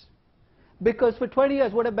process. Because for 20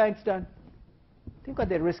 years, what have banks done? They've got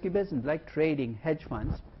their risky business, like trading, hedge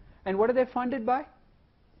funds. And what are they funded by?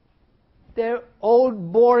 Their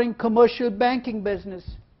old, boring commercial banking business.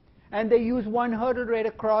 And they use one hurdle rate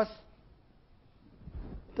across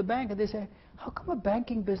the bank. And they say, how come a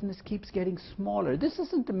banking business keeps getting smaller? This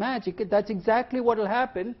isn't the magic. That's exactly what will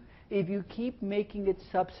happen if you keep making it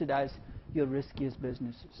subsidize your riskiest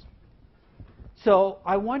businesses. So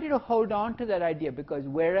I want you to hold on to that idea, because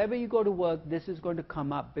wherever you go to work, this is going to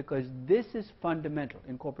come up, because this is fundamental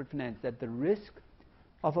in corporate finance, that the risk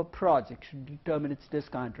of a project should determine its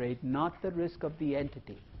discount rate, not the risk of the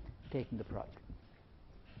entity taking the project.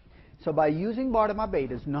 So by using bottom-up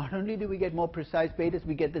betas, not only do we get more precise betas,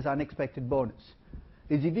 we get this unexpected bonus.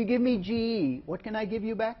 Is if you give me GE, what can I give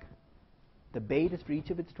you back? The betas for each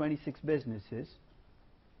of its 26 businesses.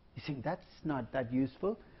 You think that's not that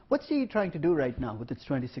useful? What's GE trying to do right now with its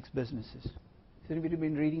 26 businesses? Has anybody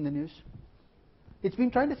been reading the news? It's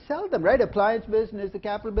been trying to sell them, right? Appliance business, the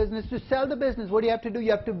capital business. To sell the business, what do you have to do?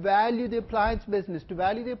 You have to value the appliance business. To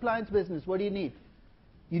value the appliance business, what do you need?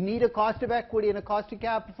 You need a cost of equity and a cost of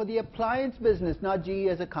capital for the appliance business, not GE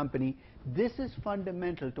as a company. This is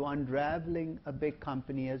fundamental to unraveling a big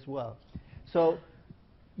company as well. So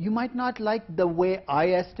you might not like the way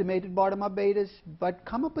I estimated bottom-up betas, but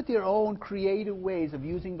come up with your own creative ways of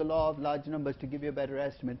using the law of large numbers to give you a better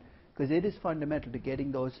estimate, because it is fundamental to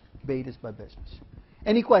getting those betas by business.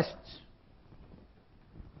 Any questions?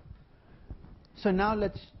 So now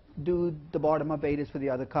let's do the bottom-up betas for the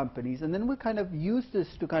other companies, and then we'll kind of use this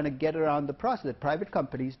to kind of get around the process that private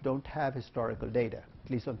companies don't have historical data,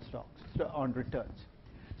 at least on stocks, on returns.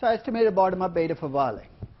 So I estimated bottom-up beta for Vale.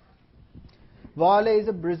 Vale is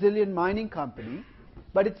a Brazilian mining company,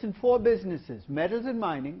 but it's in 4 businesses: metals and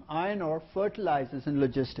mining, iron ore, fertilizers, and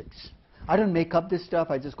logistics. I don't make up this stuff.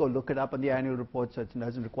 I just go look it up on the annual report, so it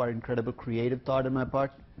doesn't require incredible creative thought on my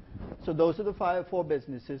part. So those are the 4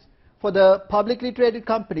 businesses. For the publicly traded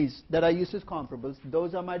companies that I use as comparables,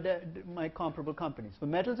 those are my comparable companies. For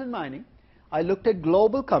metals and mining, I looked at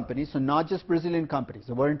global companies, so not just Brazilian companies.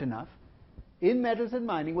 There weren't enough. In metals and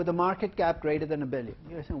mining with a market cap greater than $1 billion.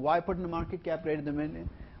 You're saying, why put in a market cap greater than $1 billion?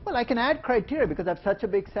 Well, I can add criteria because I have such a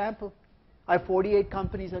big sample. I have 48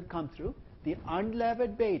 companies that come through. The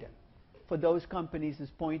unlevered beta for those companies is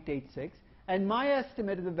 0.86. And my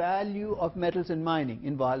estimate of the value of metals and mining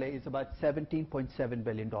in Vale is about $17.7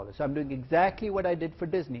 billion. So I'm doing exactly what I did for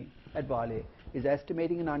Disney at Vale, is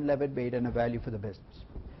estimating an unlevered beta and a value for the business.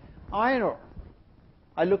 Iron ore.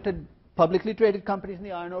 I looked at publicly traded companies in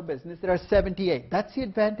the iron ore business. There are 78. That's the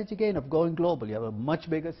advantage, again, of going global. You have a much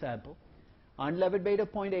bigger sample. Unlevered beta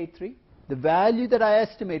 0.83. The value that I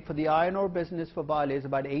estimate for the iron ore business for Vale is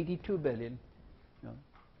about $82 billion.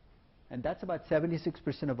 And that's about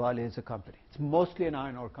 76% of Vale as a company. It's mostly an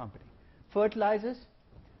iron ore company. Fertilizers,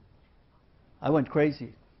 I went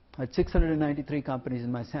crazy. I had 693 companies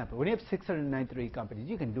in my sample. When you have 693 companies,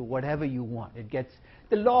 you can do whatever you want. It gets,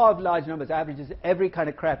 the law of large numbers averages every kind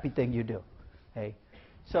of crappy thing you do. Okay?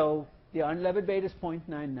 So the unlevered beta is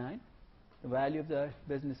 0.99. The value of the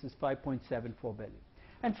business is $5.74 billion.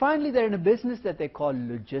 And finally, they're in a business that they call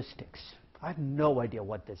logistics. I have no idea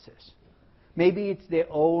what this is. Maybe it's they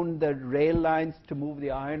own the rail lines to move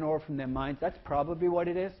the iron ore from their mines. That's probably what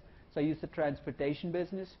it is. So I use the transportation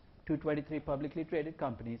business, 223 publicly traded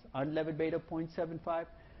companies, unlevered beta 0.75,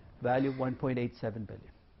 value of $1.87 billion.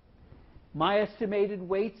 My estimated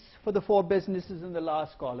weights for the 4 businesses in the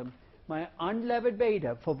last column, my unlevered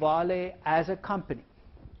beta for Vale as a company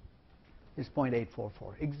is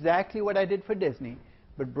 0.844. Exactly what I did for Disney,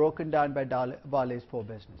 but broken down by Vale's 4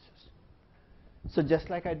 businesses. So just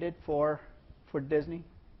like I did for Disney,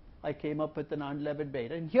 I came up with an unlevered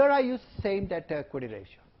beta. And here I use the same debt to equity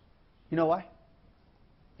ratio. You know why?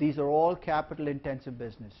 These are all capital intensive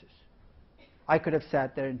businesses. I could have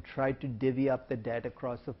sat there and tried to divvy up the debt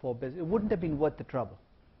across the 4 businesses. It wouldn't have been worth the trouble.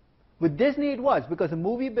 With Disney it was, because the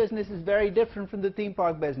movie business is very different from the theme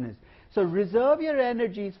park business. So reserve your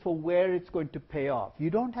energies for where it's going to pay off. You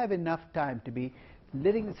don't have enough time to be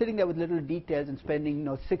sitting there with little details and spending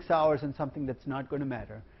 6 hours on something that's not going to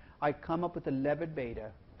matter. I come up with a levered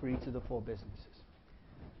beta for each of the 4 businesses.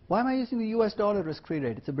 Why am I using the US dollar risk-free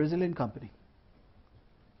rate? It's a Brazilian company.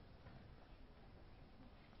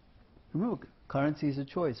 Remember, currency is a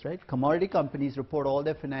choice, right? Commodity companies report all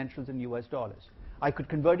their financials in US dollars. I could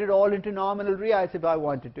convert it all into nominal reais if I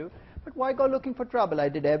wanted to, but why go looking for trouble? I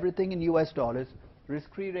did everything in US dollars.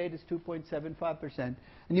 Risk-free rate is 2.75%.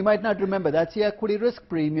 And you might not remember, that's the equity risk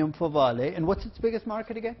premium for Vale. And what's its biggest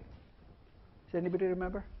market again? Does anybody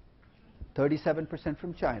remember? 37%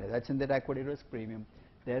 from China. That's in that equity risk premium.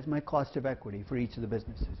 There's my cost of equity for each of the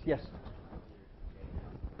businesses. Yes?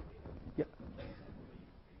 Yeah.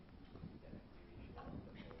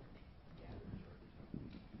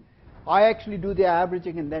 I actually do the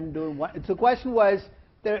averaging and then do one. So the question was,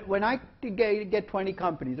 when I get 20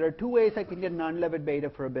 companies, there are 2 ways I can get an unlevered beta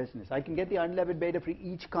for a business. I can get the unlevered beta for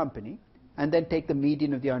each company and then take the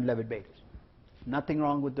median of the unlevered betas. Nothing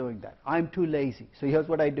wrong with doing that. I'm too lazy. So here's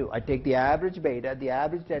what I do. I take the average beta, the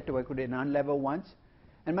average debt to equity, and unlever once.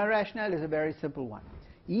 And my rationale is a very simple one.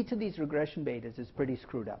 Each of these regression betas is pretty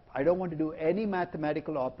screwed up. I don't want to do any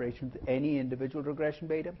mathematical operation with any individual regression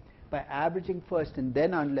beta. By averaging first and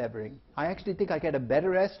then unlevering, I actually think I get a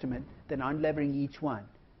better estimate than unlevering each one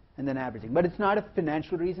and then averaging. But it's not a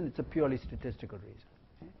financial reason, it's a purely statistical reason.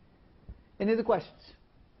 Okay? Any other questions?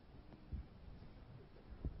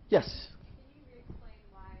 Yes?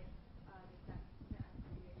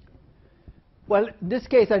 Well, in this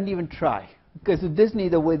case, I didn't even try. Because with Disney,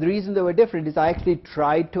 the reason they were different is I actually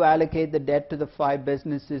tried to allocate the debt to the 5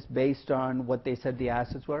 businesses based on what they said the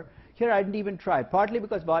assets were. Here, I didn't even try, partly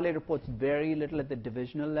because Vale reports very little at the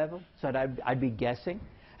divisional level, so I'd be guessing.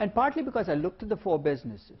 And partly because I looked at the 4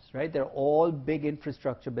 businesses, right? They're all big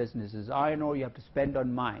infrastructure businesses. Iron ore, you have to spend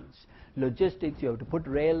on mines. Logistics, you have to put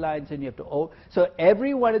rail lines in, you have to so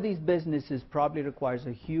every one of these businesses probably requires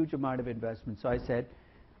a huge amount of investment. So I said,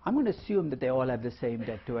 I'm going to assume that they all have the same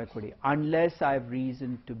debt to equity, unless I have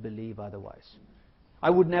reason to believe otherwise. I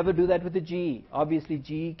would never do that with the GE. Obviously,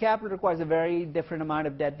 GE Capital requires a very different amount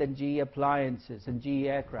of debt than GE Appliances and GE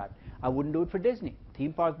Aircraft. I wouldn't do it for Disney.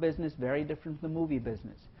 Theme park business, very different from the movie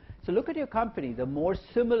business. So look at your company. The more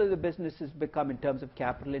similar the businesses become in terms of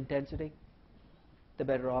capital intensity, the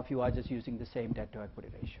better off you are just using the same debt to equity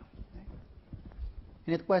ratio.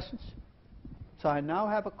 Any other questions? So I now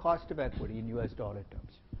have a cost of equity in US dollar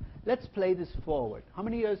terms. Let's play this forward. How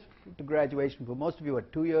many years to graduation? For most of you,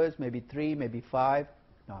 2 years, maybe 3, maybe 5.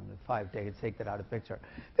 No, 5, take that out of the picture.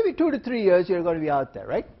 Maybe 2 to 3 years you're going to be out there,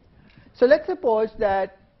 right? So let's suppose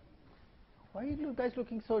that, why are you guys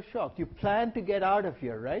looking so shocked? You plan to get out of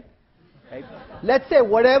here, right? Let's say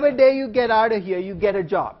whatever day you get out of here, you get a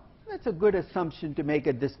job. That's a good assumption to make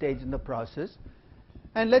at this stage in the process.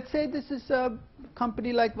 And let's say this is a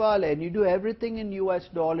company like Vale, and you do everything in US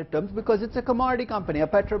dollar terms because it's a commodity company, a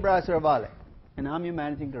Petrobras or a Vale. And I'm your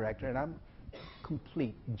managing director, and I'm a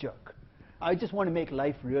complete jerk. I just want to make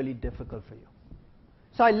life really difficult for you.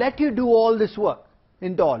 So I let you do all this work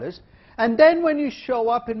in dollars, and then when you show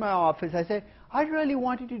up in my office, I say, I really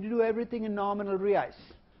wanted you to do everything in nominal reais.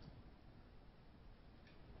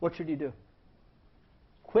 What should you do?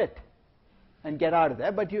 Quit and get out of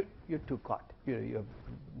there, but you're too caught. You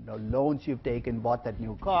have loans you've taken, bought that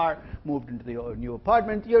new car, moved into the new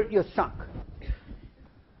apartment, you're sunk.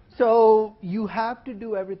 So you have to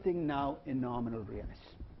do everything now in nominal reais.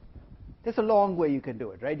 There's a long way you can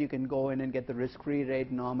do it, right? You can go in and get the risk-free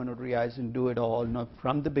rate, nominal reais, and do it all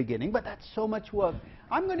from the beginning, but that's so much work.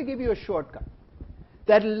 I'm going to give you a shortcut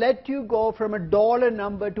that'll let you go from a dollar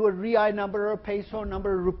number to a real number or a peso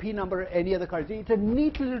number, a rupee number, or any other currency. It's a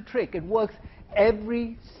neat little trick. It works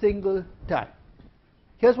every single time.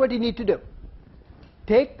 Here's what you need to do.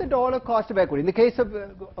 Take the dollar cost of equity. In the case of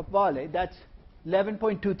Vale, that's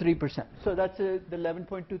 11.23%. So that's the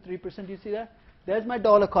 11.23%, you see that? There's my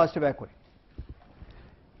dollar cost of equity.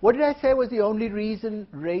 What did I say was the only reason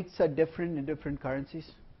rates are different in different currencies?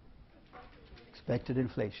 Expected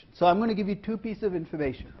inflation. So I'm going to give you 2 pieces of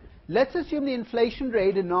information. Let's assume the inflation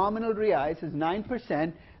rate in nominal reais is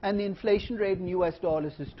 9% and the inflation rate in US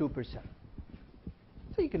dollars is 2%.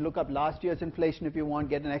 So you can look up last year's inflation if you want,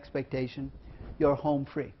 get an expectation. You're home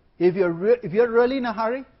free. If you're really in a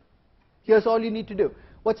hurry, here's all you need to do.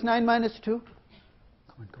 What's 9 minus 2?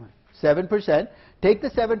 Come on. 7%. Take the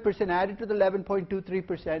 7%, add it to the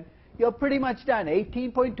 11.23%. You're pretty much done.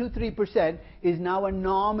 18.23% is now a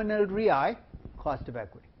nominal real cost of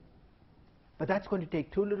equity. But that's going to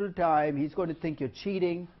take too little time. He's going to think you're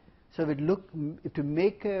cheating. So to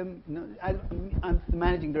make I'm the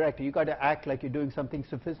managing director. You've got to act like you're doing something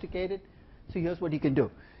sophisticated. So here's what you can do.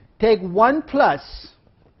 Take 1 plus.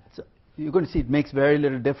 So you're going to see it makes very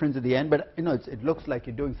little difference at the end, but it looks like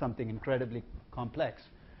you're doing something incredibly complex.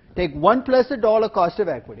 Take 1 plus the dollar cost of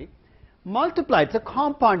equity. Multiply. It's a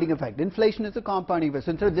compounding effect. Inflation is a compounding effect.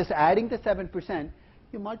 So instead of just adding the 7%,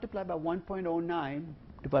 you multiply by 1.09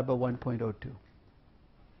 divided by 1.02.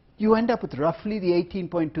 You end up with roughly the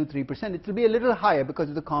 18.23%. It will be a little higher because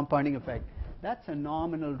of the compounding effect. That's a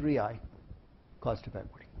nominal real cost of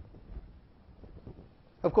equity.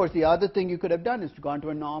 Of course, the other thing you could have done is to gone to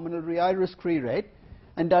a nominal real risk-free rate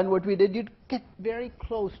and done what we did. You'd get very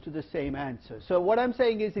close to the same answer. So what I'm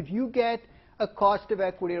saying is if you get a cost of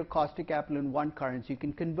equity or cost of capital in one currency, you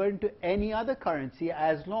can convert it to any other currency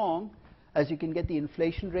as long as you can get the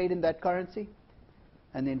inflation rate in that currency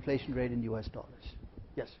and the inflation rate in US dollars.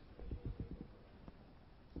 Yes?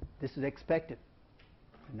 This is expected.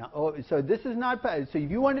 Now, so this is not past. So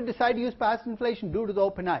if you want to decide to use past inflation, do it with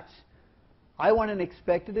open eyes. I want an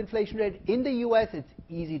expected inflation rate. In the US, it's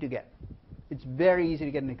easy to get. It's very easy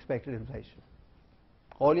to get an expected inflation.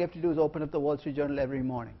 All you have to do is open up the Wall Street Journal every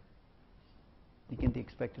morning. You get the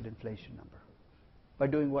expected inflation number. By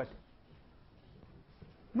doing what?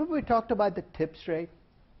 Remember we talked about the TIPS rate?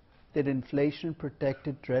 That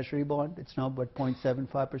inflation-protected treasury bond? It's now about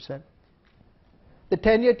 0.75%. The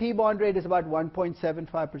 10-year T-bond rate is about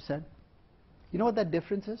 1.75%. You know what that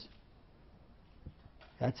difference is?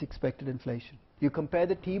 That's expected inflation. You compare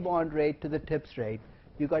the T-bond rate to the TIPS rate,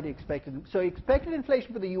 you got the expected. So expected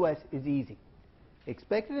inflation for the US is easy.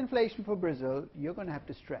 Expected inflation for Brazil, you're going to have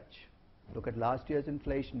to stretch. Look at last year's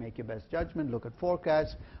inflation, make your best judgment, look at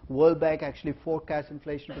forecasts. World Bank actually forecasts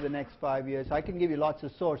inflation for the next 5 years. I can give you lots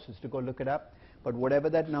of sources to go look it up, but whatever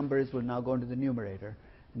that number is will now go into the numerator,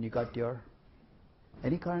 and you got your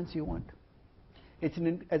any currency you want.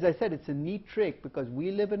 As I said, it's a neat trick because we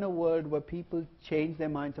live in a world where people change their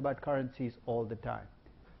minds about currencies all the time.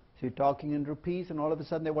 So you're talking in rupees and all of a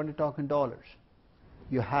sudden they want to talk in dollars.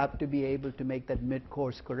 You have to be able to make that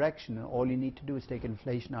mid-course correction, and all you need to do is take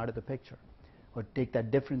inflation out of the picture or take that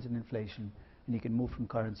difference in inflation and you can move from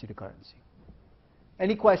currency to currency.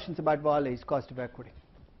 Any questions about Vale's cost of equity?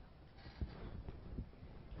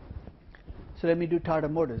 So let me do Tata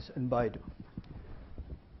Motors and Baidu.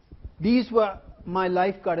 These were my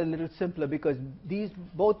life got a little simpler because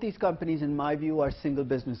both these companies, in my view, are single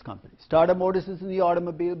business companies. Tata Motors is in the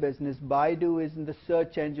automobile business. Baidu is in the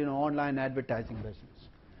search engine online advertising business.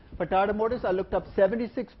 For Tata Motors, I looked up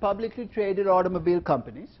 76 publicly traded automobile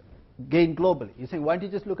companies, gained globally. You're saying, why don't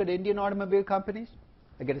you just look at Indian automobile companies?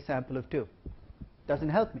 I get a sample of 2. Doesn't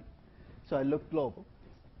help me. So I looked global.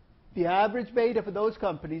 The average beta for those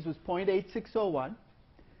companies was 0.8601,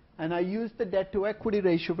 and I used the debt to equity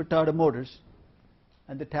ratio for Tata Motors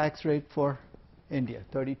and the tax rate for India,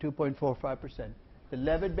 32.45%. The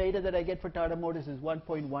levered beta that I get for Tata Motors is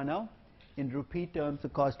 1.10. In rupee terms, the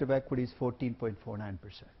cost of equity is 14.49%.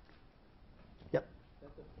 Yep.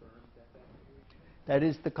 That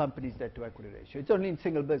is the company's debt to equity ratio. It's only in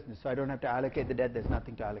single business, so I don't have to allocate the debt. There's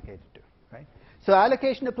nothing to allocate it to, right? So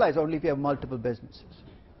allocation applies only if you have multiple businesses.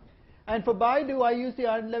 And for Baidu, I use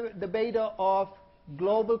the beta of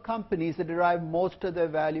global companies that derive most of their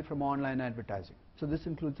value from online advertising. So this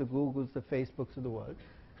includes the Googles, the Facebooks of the world.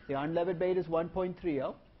 The unlevered beta is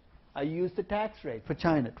 1.30. I use the tax rate for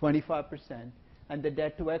China, 25%, and the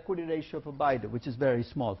debt to equity ratio for Baidu, which is very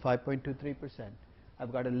small, 5.23%.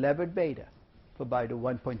 I've got a levered beta for Baidu,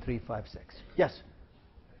 1.356. Yes?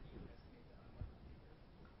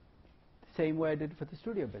 Same way I did for the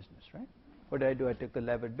studio business, right? What did I do? I took the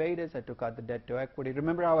levered betas, I took out the debt to equity.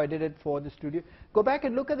 Remember how I did it for the studio? Go back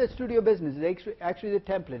and look at the studio business. It's actually the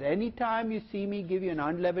template. Anytime you see me give you an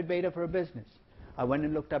unlevered beta for a business, I went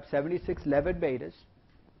and looked up 76 levered betas.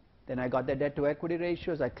 Then I got the debt to equity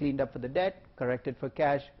ratios. I cleaned up for the debt, corrected for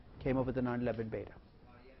cash, came up with an unlevered beta.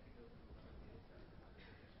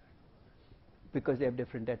 Because they have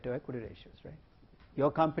different debt to equity ratios, right? Your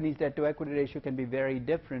company's debt to equity ratio can be very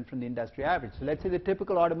different from the industry average. So let's say the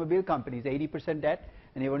typical automobile company is 80% debt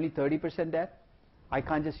and you have only 30% debt. I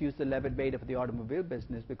can't just use the levered beta for the automobile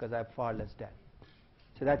business because I have far less debt.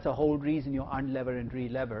 So that's the whole reason you unlever and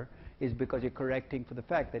relever, is because you're correcting for the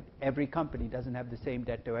fact that every company doesn't have the same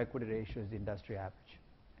debt to equity ratio as the industry average.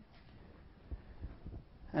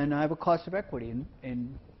 And I have a cost of equity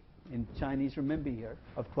in Chinese renminbi here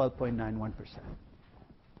of 12.91%.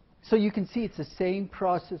 So you can see it's the same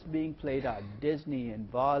process being played out. Disney and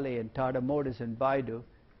Vale and Tata Motors and Baidu.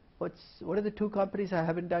 What are the 2 companies I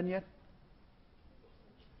haven't done yet?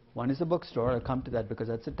 One is a bookstore. I'll come to that because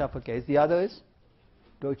that's a tougher case. The other is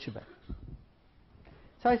Deutsche Bank.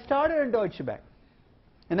 So I started in Deutsche Bank,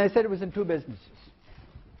 and I said it was in 2 businesses.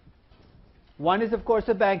 One is, of course,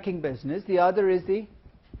 a banking business. The other is the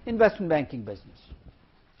investment banking business.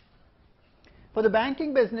 For the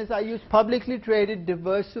banking business, I use publicly traded,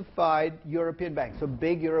 diversified European banks, so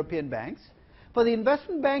big European banks. For the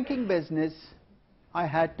investment banking business, I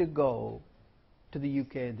had to go to the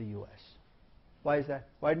UK and the US. Why is that?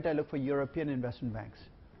 Why didn't I look for European investment banks?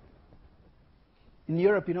 In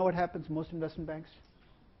Europe, you know what happens to most investment banks?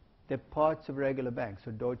 They're parts of regular banks.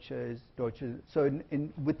 So Deutsche is Deutsche. So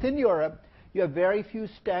within Europe, you have very few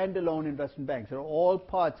standalone investment banks. They're all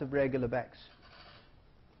parts of regular banks.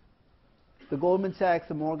 The Goldman Sachs,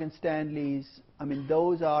 the Morgan Stanleys, I mean,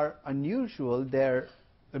 those are unusual.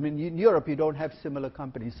 In Europe, you don't have similar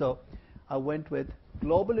companies. So I went with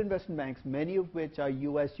global investment banks, many of which are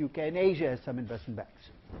US, UK, and Asia has some investment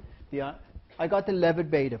banks. I got the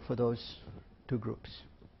levered beta for those 2 groups.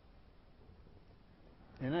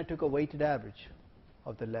 And I took a weighted average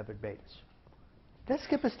of the levered betas. Did I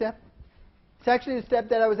skip a step? It's actually the step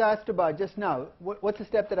that I was asked about just now. What's the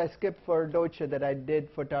step that I skipped for Deutsche that I did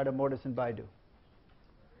for Tata Motors and Baidu?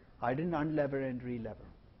 I didn't unlever and relever.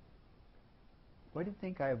 Why do you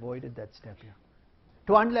think I avoided that step here?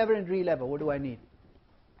 To unlever and relever, what do I need?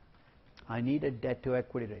 I need a debt to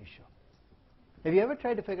equity ratio. Have you ever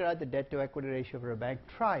tried to figure out the debt to equity ratio for a bank?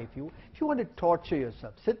 Try. If you want to torture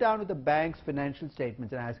yourself, sit down with the bank's financial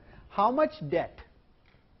statements and ask, how much debt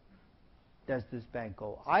does this bank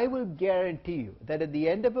owe? I will guarantee you that at the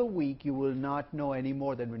end of a week, you will not know any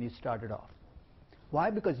more than when you started off. Why?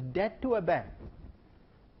 Because debt to a bank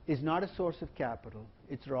is not a source of capital,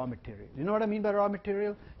 it's raw material. You know what I mean by raw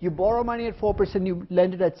material? You borrow money at 4%, you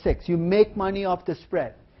lend it at 6%. You make money off the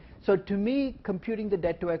spread. So to me, computing the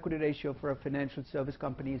debt to equity ratio for a financial service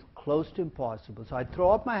company is close to impossible. So I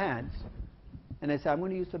throw up my hands and I say, I'm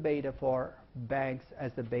going to use the beta for banks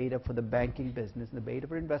as the beta for the banking business, and the beta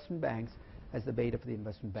for investment banks as the beta for the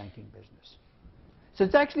investment banking business. So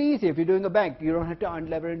it's actually easy. If you're doing a bank, you don't have to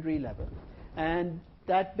unlever and relever. And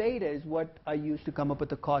that beta is what I use to come up with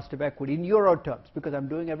the cost of equity in euro terms, because I'm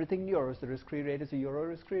doing everything in euros. The risk-free rate is a euro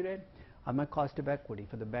risk-free rate. I'm my cost of equity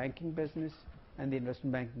for the banking business and the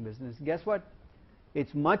investment banking business. Guess what?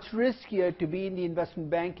 It's much riskier to be in the investment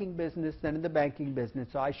banking business than in the banking business.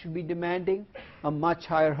 So I should be demanding a much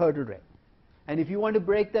higher hurdle rate. And if you want to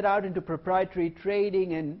break that out into proprietary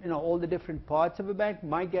trading and all the different parts of a bank,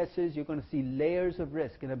 my guess is you're going to see layers of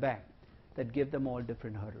risk in a bank that give them all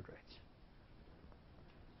different hurdle rates.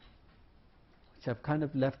 Which I've kind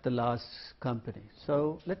of left the last company.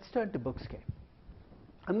 So let's turn to Bookscape.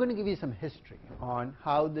 I'm going to give you some history on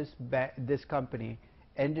how this company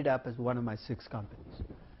ended up as one of my 6 companies.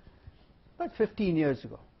 About 15 years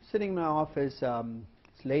ago, sitting in my office,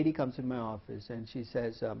 this lady comes in my office and she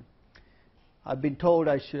says, I've been told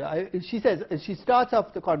I should, she starts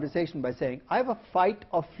off the conversation by saying, I have a fight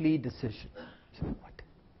or flee decision. I said, what?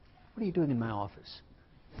 What are you doing in my office?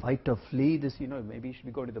 Fight or flee? This, maybe you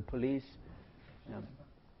should go to the police.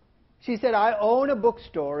 She said, I own a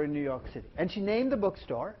bookstore in New York City. And she named the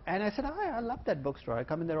bookstore. And I said, I love that bookstore. I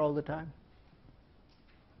come in there all the time.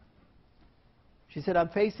 She said, I'm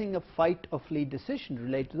facing a fight or flee decision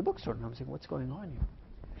related to the bookstore. And I'm saying, what's going on here?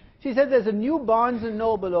 She said, there's a new Barnes &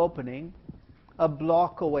 Noble opening a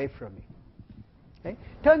block away from me. Okay?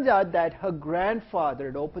 Turns out that her grandfather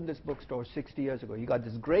had opened this bookstore 60 years ago. He got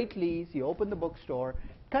this great lease. He opened the bookstore.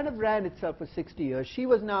 It kind of ran itself for 60 years. She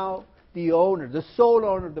was now the owner, the sole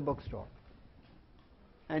owner of the bookstore.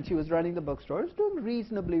 And she was running the bookstore. It was doing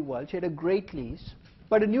reasonably well. She had a great lease.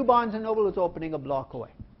 But a new Barnes & Noble was opening a block away.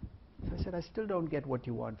 So I said, I still don't get what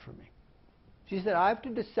you want from me. She said, I have to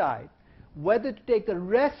decide whether to take the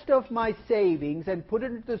rest of my savings and put it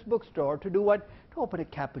into this bookstore to do what? To open a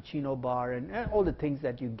cappuccino bar and all the things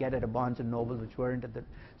that you get at a Barnes & Noble, which weren't at the...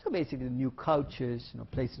 So basically new couches,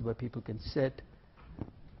 places where people can sit.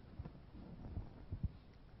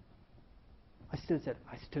 I still said,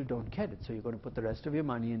 I still don't get it. So you're going to put the rest of your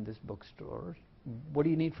money in this bookstore. What do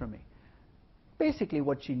you need from me? Basically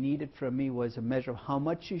what she needed from me was a measure of how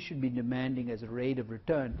much she should be demanding as a rate of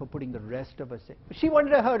return for putting the rest of her savings. She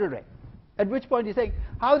wanted a hurdle rate. At which point you say,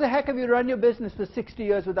 how the heck have you run your business for 60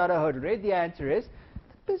 years without a hurdle rate? The answer is,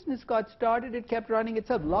 the business got started, it kept running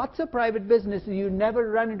itself. Lots of private businesses, you never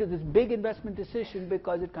run into this big investment decision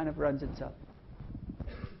because it kind of runs itself.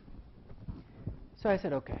 So I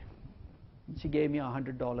said, okay. And she gave me a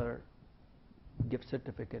 $100 gift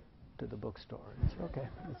certificate to the bookstore. I said, okay,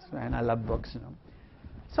 and I love books,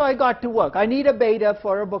 So I got to work. I need a beta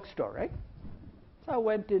for a bookstore, right? So I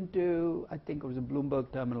went into, I think it was a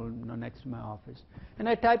Bloomberg terminal next to my office, and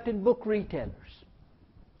I typed in book retailers,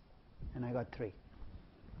 and I got 3.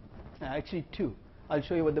 Actually 2. I'll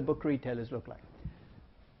show you what the book retailers look like.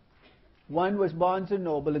 One was Barnes &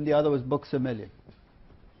 Noble, and the other was Books A Million.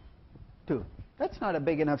 2. That's not a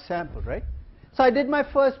big enough sample, right? So I did my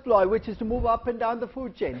first ploy, which is to move up and down the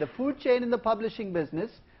food chain. The food chain in the publishing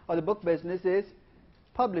business, or the book business, is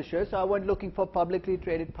publishers. So I went looking for publicly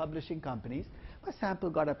traded publishing companies. My sample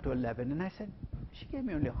got up to 11, and I said, she gave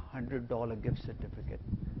me only a $100 gift certificate.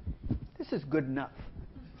 This is good enough.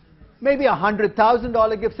 Maybe a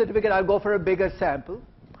 $100,000 gift certificate, I'll go for a bigger sample.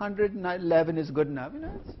 111 is good enough.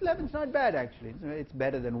 11's not bad, actually. It's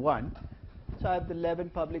better than 1. So I have the 11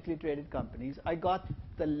 publicly traded companies. I got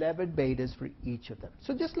the 11 betas for each of them.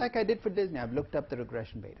 So just like I did for Disney, I've looked up the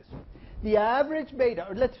regression betas. The average beta,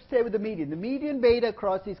 or let's say with the median beta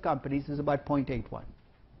across these companies is about 0.81.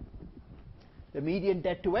 The median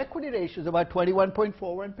debt-to-equity ratio is about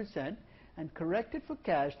 21.41%, and corrected for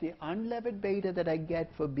cash, the unlevered beta that I get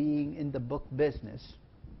for being in the book business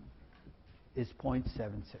is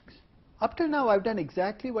 0.76. Up till now, I've done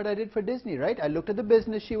exactly what I did for Disney, right? I looked at the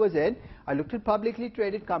business she was in. I looked at publicly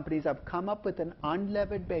traded companies. I've come up with an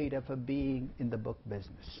unlevered beta for being in the book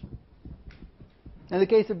business. In the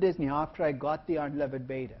case of Disney, after I got the unlevered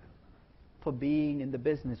beta for being in the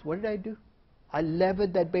business, what did I do? I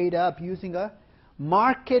levered that beta up using a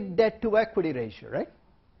market debt-to-equity ratio, right?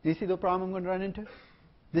 Do you see the problem I'm going to run into?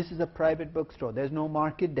 This is a private bookstore. There's no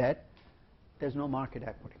market debt. There's no market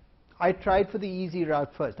equity. I tried for the easy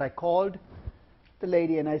route first. I called the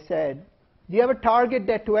lady and I said, do you have a target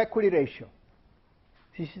debt-to-equity ratio?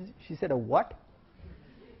 She said, a what?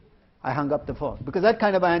 I hung up the phone because that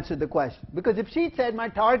kind of answered the question. Because if she said my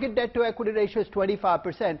target debt-to-equity ratio is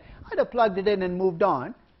 25%, I'd have plugged it in and moved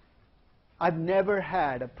on. I've never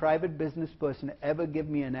had a private business person ever give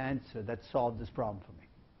me an answer that solved this problem for me.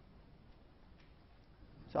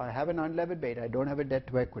 So I have an unlevered beta. I don't have a debt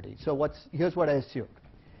to equity. So here's what I assumed.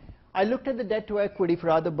 I looked at the debt to equity for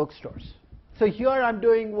other bookstores. So here I'm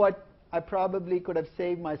doing what I probably could have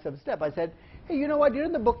saved myself a step. I said, hey, you know what? You're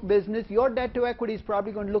in the book business. Your debt to equity is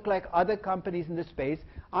probably going to look like other companies in this space.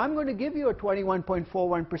 I'm going to give you a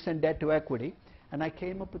 21.41% debt to equity. And I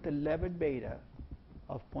came up with a levered beta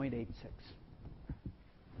of 0.86.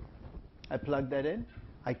 I plugged that in.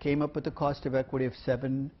 I came up with a cost of equity of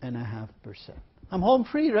 7.5%. I'm home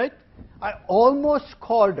free, right? I almost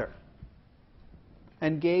called her.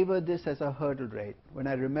 and gave her this as a hurdle rate when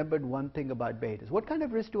I remembered one thing about betas. What kind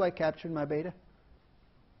of risk do I capture in my beta?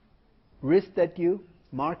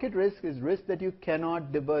 Market risk is risk that you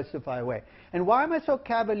cannot diversify away. And why am I so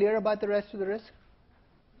cavalier about the rest of the risk?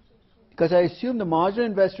 Because I assume the marginal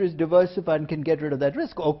investor is diversified and can get rid of that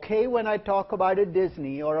risk. Okay, when I talk about a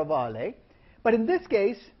Disney or a Vale, but in this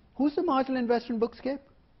case, who's the marginal investor in Bookscape?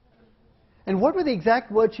 And what were the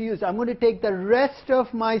exact words she used? I'm going to take the rest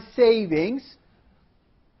of my savings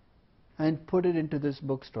and put it into this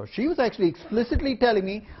bookstore. She was actually explicitly telling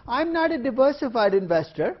me, I'm not a diversified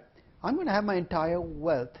investor. I'm going to have my entire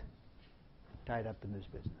wealth tied up in this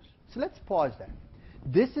business. So let's pause there.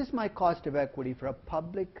 This is my cost of equity for a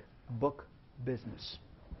public book business.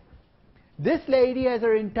 This lady has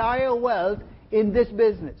her entire wealth in this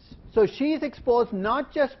business. So she's exposed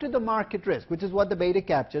not just to the market risk, which is what the beta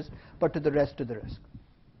captures, but to the rest of the risk.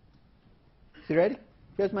 You ready?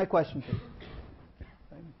 Here's my question for you.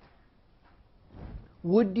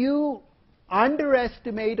 Would you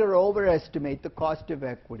underestimate or overestimate the cost of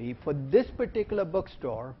equity for this particular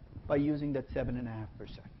bookstore by using that 7.5%?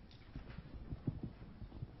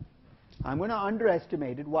 I'm going to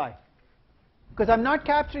underestimate it. Why? Because I'm not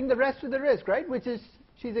capturing the rest of the risk, right, which is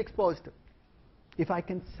she's exposed to. If I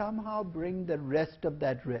can somehow bring the rest of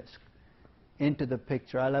that risk into the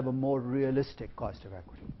picture, I'll have a more realistic cost of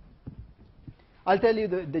equity. I'll tell you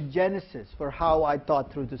the genesis for how I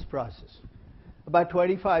thought through this process. About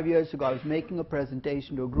 25 years ago, I was making a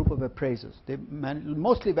presentation to a group of appraisers. They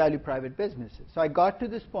mostly value private businesses. So I got to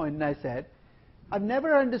this point and I said, I've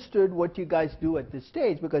never understood what you guys do at this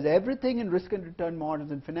stage, because everything in risk and return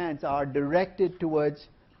models in finance are directed towards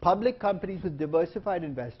public companies with diversified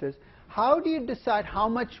investors. How do you decide how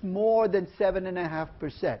much more than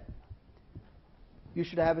 7.5% you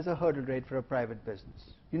should have as a hurdle rate for a private business?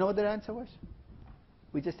 You know what their answer was?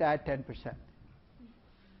 We just add 10%.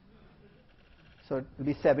 So it will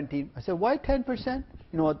be 17. I said, why 10%?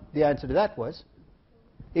 You know what the answer to that was?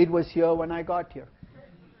 It was here when I got here.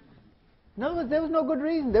 No, there was no good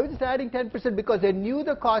reason. They were just adding 10% because they knew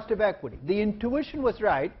the cost of equity. The intuition was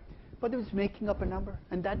right, but they was making up a number,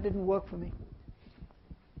 and that didn't work for me.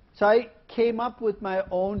 So I came up with my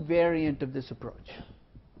own variant of this approach.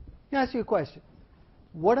 Let me ask you a question.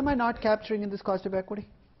 What am I not capturing in this cost of equity?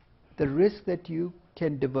 The risk that you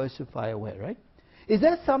can diversify away, right? Is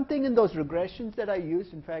there something in those regressions that I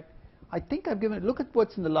used? In fact, I think I've given, look at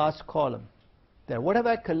what's in the last column there. What have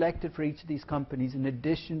I collected for each of these companies in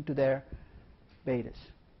addition to their betas?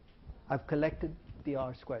 I've collected the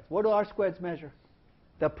R-squareds. What do R-squareds measure?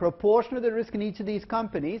 The proportion of the risk in each of these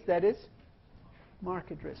companies, that is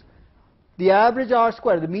market risk. The average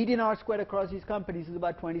R-squared, the median R-squared across these companies is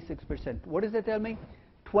about 26%. What does that tell me?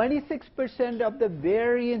 26% of the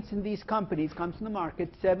variance in these companies comes from the market,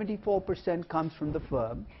 74% comes from the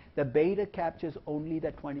firm. The beta captures only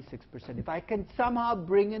that 26%. If I can somehow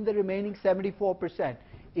bring in the remaining 74%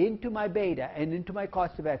 into my beta and into my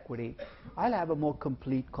cost of equity, I'll have a more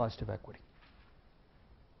complete cost of equity.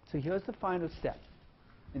 So here's the final step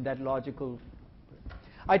in that logical.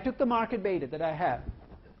 I took the market beta that I have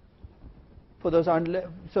for those,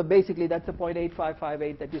 so basically that's the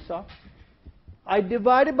 0.8558 that you saw. I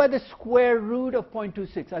divided by the square root of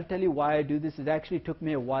 0.26. I'll tell you why I do this. It actually took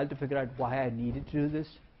me a while to figure out why I needed to do this.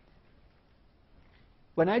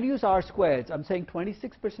 When I use R-squareds, I'm saying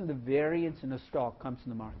 26% of the variance in a stock comes from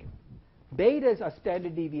the market. Betas are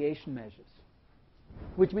standard deviation measures,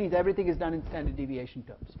 which means everything is done in standard deviation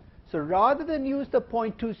terms. So rather than use the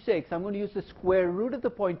 0.26, I'm going to use the square root of the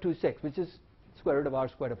 0.26, which is square root of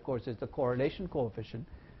R-squared, of course, is the correlation coefficient,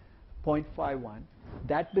 0.51.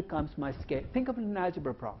 That becomes my scale. Think of it in an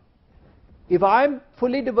algebra problem. If I'm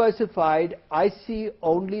fully diversified, I see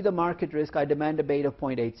only the market risk. I demand a beta of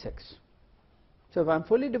 0.86. So if I'm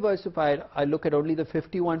fully diversified, I look at only the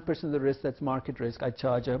 51% of the risk that's market risk. I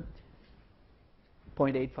charge a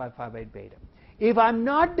 0.8558 beta. If I'm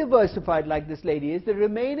not diversified like this lady is, the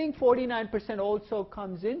remaining 49% also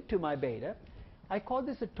comes into my beta. I call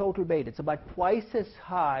this a total beta. It's about twice as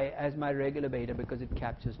high as my regular beta because it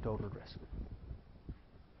captures total risk.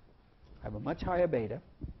 I have a much higher beta.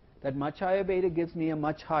 That much higher beta gives me a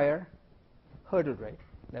much higher hurdle rate,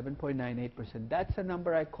 11.98%. That's a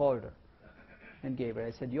number I called her and gave her.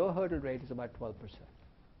 I said, your hurdle rate is about 12%.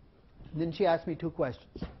 And then she asked me two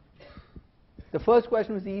questions. The first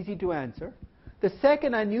question was easy to answer. The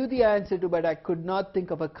second I knew the answer to, but I could not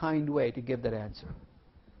think of a kind way to give that answer.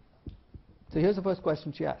 So here's the first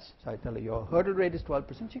question she asked. So I tell her, your hurdle rate is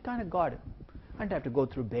 12%. She kind of got it. I didn't have to go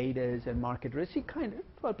through betas and market risk. She kind of,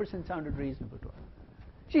 12% sounded reasonable to her.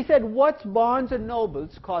 She said, what's Barnes &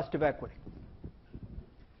 Noble's cost of equity?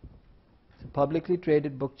 I said, publicly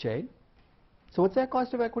traded book chain. So what's that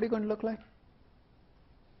cost of equity going to look like?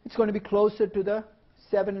 It's going to be closer to the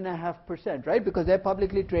 7.5%, right? Because they're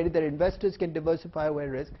publicly traded, their investors can diversify away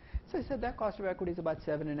risk. So I said that cost of equity is about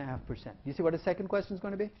 7.5%. You see what the second question is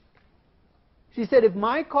going to be? She said if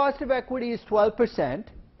my cost of equity is 12%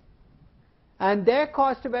 and their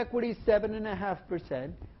cost of equity is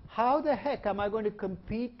 7.5%, how the heck am I going to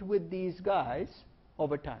compete with these guys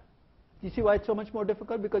over time? You see why it's so much more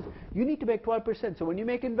difficult? Because you need to make 12%. So when you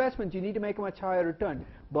make investments, you need to make a much higher return.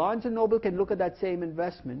 Barnes & Noble can look at that same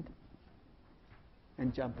investment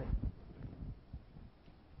and jump in.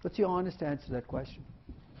 What's your honest answer to that question?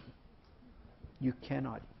 You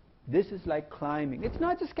cannot. This is like climbing. It's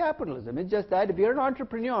not just capitalism. It's just that if you're an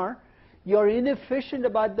entrepreneur, you're inefficient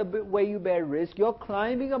about the way you bear risk. You're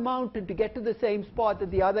climbing a mountain to get to the same spot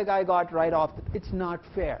that the other guy got right off. It's not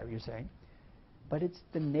fair, you're saying. But it's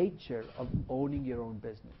the nature of owning your own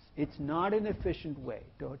business. It's not an efficient way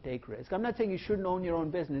to take risk. I'm not saying you shouldn't own your own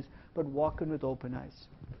business, but walk in with open eyes.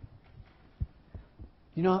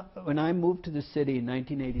 You know, when I moved to the city in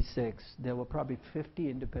 1986, there were probably 50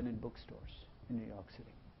 independent bookstores in New York City.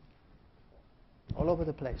 All over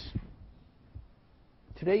the place.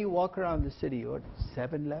 Today you walk around the city, what,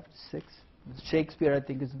 7 left, 6? Shakespeare, I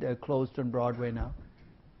think, is closed on Broadway now.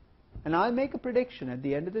 And I'll make a prediction. At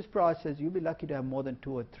the end of this process, you'll be lucky to have more than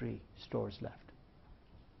 2 or 3 stores left.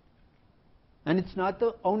 And it's not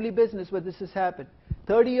the only business where this has happened.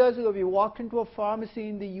 30 years ago, if you walked into a pharmacy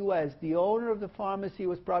in the U.S., the owner of the pharmacy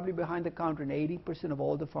was probably behind the counter in 80% of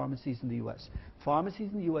all the pharmacies in the U.S.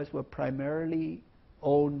 Pharmacies in the U.S. were primarily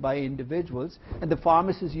owned by individuals, and the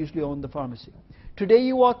pharmacist usually owned the pharmacy. Today,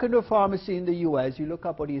 you walk into a pharmacy in the U.S., you look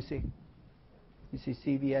up, what do you see? You see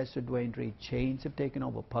CVS or Duane Reade. Chains have taken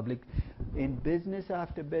over. In business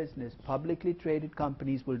after business, publicly traded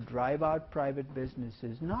companies will drive out private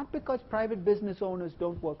businesses, not because private business owners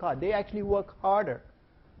don't work hard. They actually work harder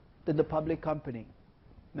than the public company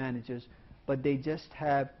managers, but they just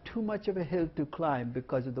have too much of a hill to climb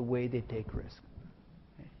because of the way they take risk.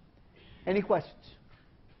 Okay. Any questions?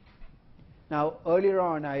 Now, earlier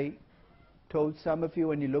on, I told some of you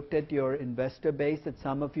when you looked at your investor base that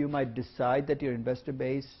some of you might decide that your investor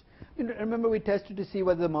base, remember we tested to see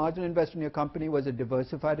whether the marginal investor in your company was a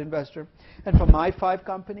diversified investor, and for my 5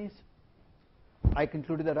 companies I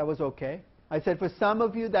concluded that I was okay. I said for some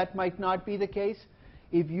of you that might not be the case.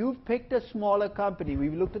 If you've picked a smaller company,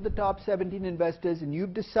 we've looked at the top 17 investors and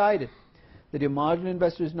you've decided that your marginal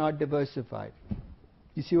investor is not diversified,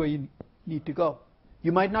 you see where you need to go.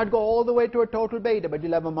 You might not go all the way to a total beta, but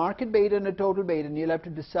you'll have a market beta and a total beta, and you'll have to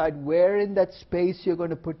decide where in that space you're going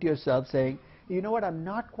to put yourself, saying, you know what, I'm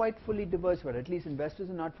not quite fully diversified, at least investors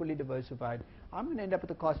are not fully diversified. I'm going to end up with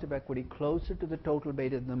a cost of equity closer to the total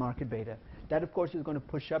beta than the market beta. That, of course, is going to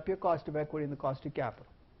push up your cost of equity and the cost of capital.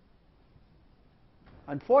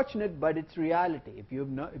 Unfortunate, but it's reality. If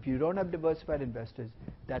you don't have diversified investors,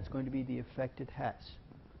 that's going to be the effect it has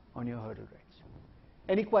on your hurdle rates.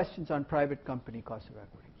 Any questions on private company cost of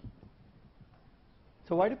equity?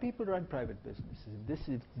 So why do people run private businesses? If this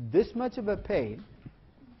is this much of a pain,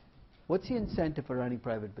 what's the incentive for running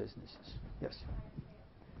private businesses? Yes?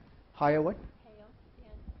 Higher what?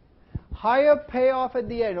 Higher payoff at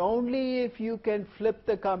the end, only if you can flip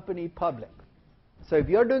the company public. So if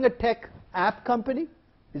you're doing a tech app company,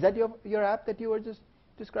 is that your app that you were just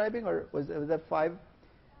describing, or was that 5?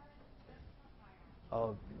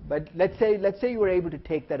 Oh, but let's say you were able to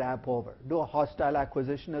take that app over, do a hostile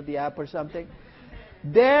acquisition of the app or something.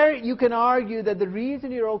 There you can argue that the reason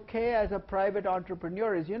you're okay as a private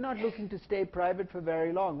entrepreneur is you're not looking to stay private for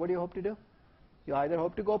very long. What do you hope to do? You either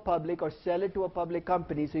hope to go public or sell it to a public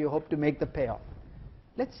company, so you hope to make the payoff.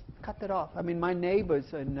 Let's cut that off. I mean, my neighbors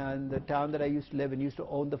in the town that I used to live in used to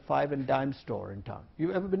own the 5 and dime store in town.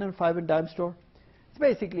 You ever been in a 5 and dime store? It's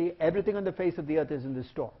basically everything on the face of the earth is in the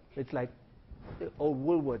store. It's like old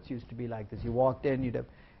Woolworths used to be like this. You walked in, you'd have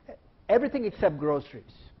everything except groceries.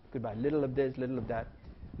 You could buy little of this, little of that.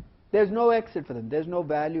 There's no exit for them. There's no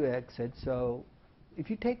value exit. So if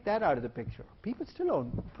you take that out of the picture, people still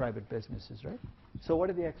own private businesses, right? So what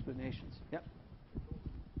are the explanations? Yeah.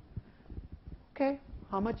 Okay.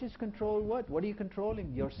 How much is control what? What are you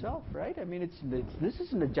controlling? Yourself, right? I mean, this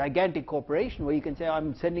isn't a gigantic corporation where you can say, oh,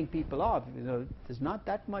 I'm sending people off. You know, there's not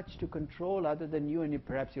that much to control other than you and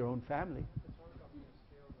perhaps your own family.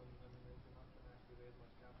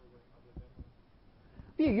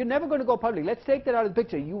 You're never going to go public. Let's take that out of the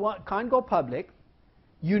picture. You can't go public.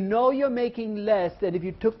 You know you're making less than if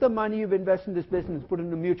you took the money you've invested in this business and put it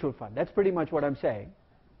in a mutual fund. That's pretty much what I'm saying.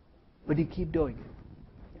 But you keep doing it.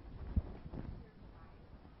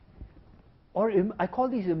 or I call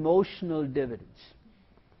these emotional dividends.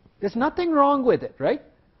 There's nothing wrong with it, right?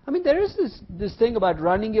 I mean, there is this thing about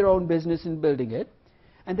running your own business and building it,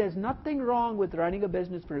 and there's nothing wrong with running a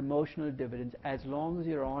business for emotional dividends as long as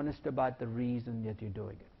you're honest about the reason that you're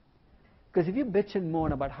doing it. Because if you bitch and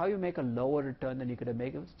moan about how you make a lower return than you could have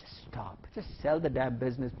made, just stop. Just sell the damn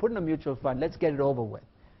business, put in a mutual fund, let's get it over with.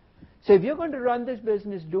 So if you're going to run this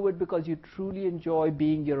business, do it because you truly enjoy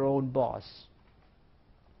being your own boss.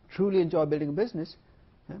 Truly enjoy building a business.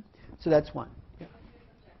 Yeah? So that's one. Yeah.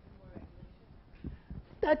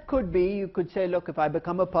 That could be, you could say, look, if I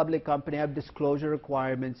become a public company, I have disclosure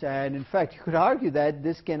requirements, and in fact, you could argue that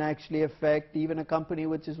this can actually affect even a company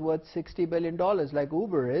which is worth $60 billion, like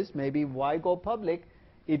Uber is. Maybe why go public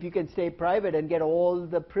if you can stay private and get all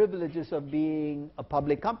the privileges of being a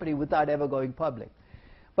public company without ever going public?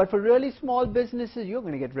 But for really small businesses, you're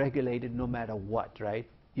going to get regulated no matter what, right?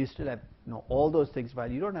 You still have all those things,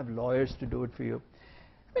 but you don't have lawyers to do it for you.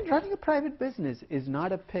 I mean, running a private business is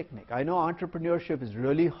not a picnic. I know entrepreneurship is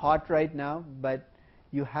really hot right now, but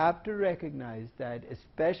you have to recognize that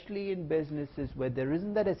especially in businesses where there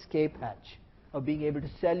isn't that escape hatch of being able to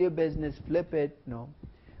sell your business, flip it,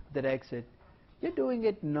 that exit, you're doing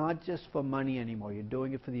it not just for money anymore. You're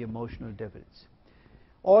doing it for the emotional dividends.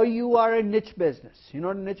 Or you are a niche business. You know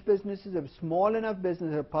what a niche business is? A small enough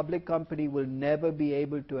business, a public company will never be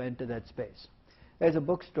able to enter that space. There's a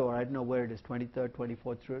bookstore, I don't know where it is, 23rd,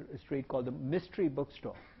 24th Street, called the Mystery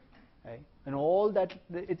Bookstore. Okay? And all that,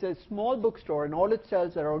 it's a small bookstore, and all it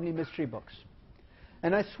sells are only mystery books.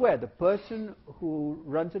 And I swear, the person who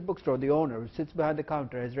runs the bookstore, the owner who sits behind the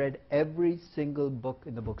counter, has read every single book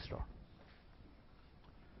in the bookstore.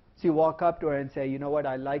 So you walk up to her and say, you know what,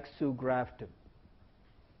 I like Sue Grafton.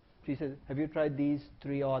 She says, have you tried these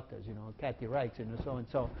 3 authors, Kathy Reichs, so and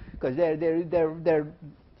so, because they're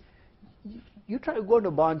you try to go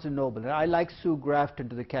to Barnes & Noble, and I like Sue Grafton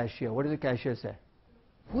to the cashier. What does the cashier say?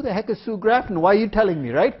 Who the heck is Sue Grafton? Why are you telling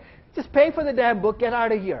me, right? Just pay for the damn book, get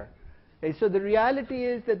out of here. Okay, so the reality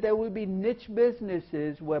is that there will be niche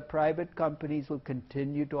businesses where private companies will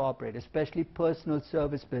continue to operate, especially personal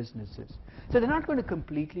service businesses. So they're not going to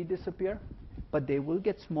completely disappear, but they will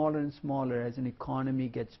get smaller and smaller as an economy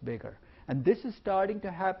gets bigger. And this is starting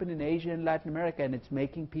to happen in Asia and Latin America, and it's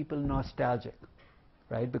making people nostalgic.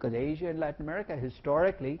 Right? Because Asia and Latin America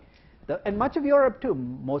historically, and much of Europe too,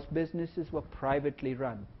 most businesses were privately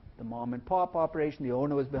run. The mom and pop operation, the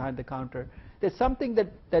owner was behind the counter. There's something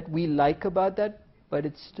that we like about that, but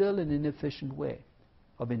it's still an inefficient way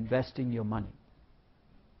of investing your money.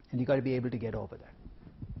 And you've got to be able to get over that.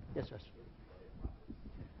 Yes, sir.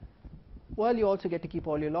 Well, you also get to keep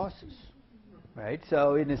all your losses. Right?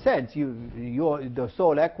 So in a sense, you're the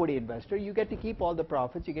sole equity investor, you get to keep all the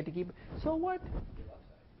profits, you get to keep, so what?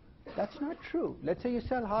 That's not true. Let's say you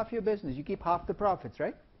sell half your business, you keep half the profits,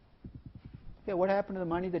 right? Yeah, what happened to the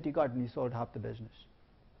money that you got when you sold half the business?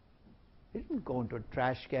 It didn't go into a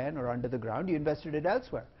trash can or under the ground, you invested it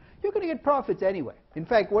elsewhere. You're going to get profits anyway. In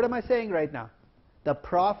fact, what am I saying right now? The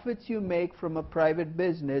profits you make from a private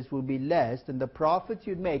business will be less than the profits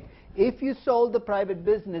you'd make if you sold the private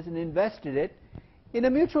business and invested it in a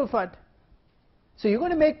mutual fund. So you're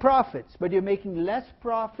going to make profits, but you're making less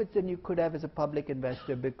profits than you could have as a public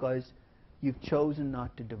investor because you've chosen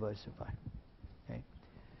not to diversify. Okay?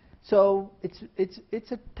 So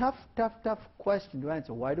it's a tough question to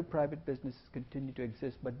answer. Why do private businesses continue to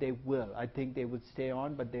exist? But they will. I think they will stay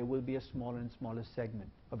on, but they will be a smaller and smaller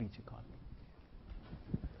segment of each economy.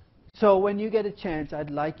 So when you get a chance,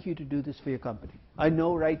 I'd like you to do this for your company. I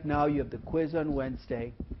know right now you have the quiz on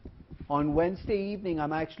Wednesday. On Wednesday evening,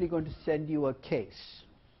 I'm actually going to send you a case.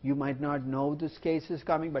 You might not know this case is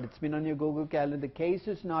coming, but it's been on your Google Calendar. The case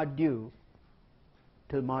is not due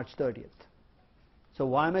till March 30th. So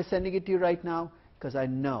why am I sending it to you right now? Because I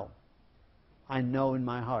know in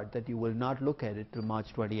my heart that you will not look at it till March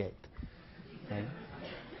 28th. Okay?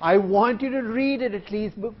 I want you to read it at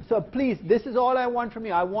least. So please, this is all I want from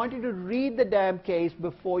you. I want you to read the damn case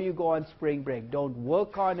before you go on spring break. Don't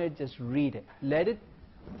work on it, just read it. Let it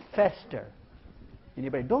fester in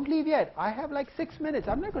your brain. Don't leave yet. I have like 6 minutes.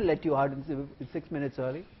 I'm not going to let you out in 6 minutes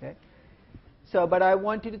early. Okay? So, but I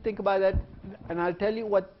want you to think about that, and I'll tell you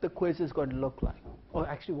what the quiz is going to look like. Oh,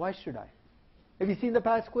 actually, why should I? Have you seen the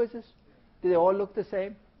past quizzes? Do they all look the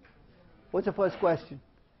same? What's the first question?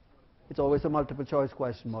 It's always a multiple choice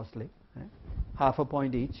question mostly. Right? Half a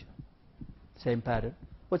point each. Same pattern.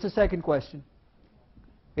 What's the second question?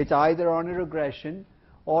 It's either on a regression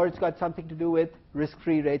or it's got something to do with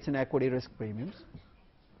risk-free rates and equity risk premiums.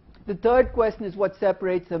 The third question is what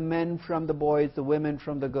separates the men from the boys, the women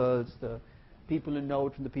from the girls, the people who know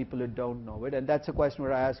it from the people who don't know it. And that's a question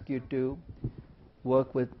where I ask you to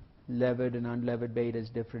work with levered and unlevered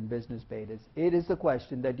betas, different business betas. It is the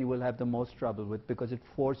question that you will have the most trouble with because it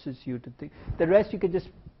forces you to think. The rest you can just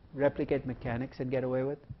replicate mechanics and get away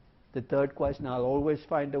with. The third question, I'll always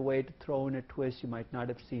find a way to throw in a twist you might not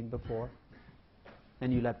have seen before,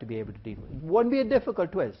 and you'll have to be able to deal with it. It won't be a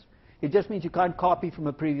difficult twist. It just means you can't copy from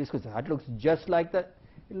a previous quiz. That looks just like that.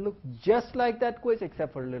 It'll look just like that quiz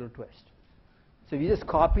except for a little twist. So if you just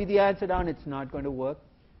copy the answer down, it's not going to work.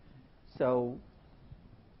 So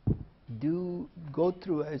do go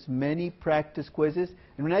through as many practice quizzes.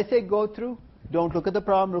 And when I say go through, don't look at the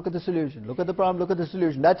problem, look at the solution. Look at the problem, look at the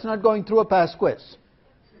solution. That's not going through a past quiz.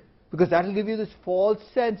 Because that will give you this false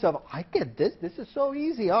sense of, I get this, this is so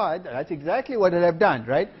easy. Oh, that's exactly what I'd have done,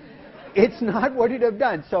 right? It's not what you'd have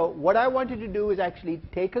done. So what I want you to do is actually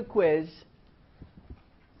take a quiz,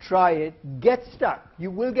 try it, get stuck.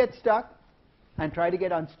 You will get stuck, and try to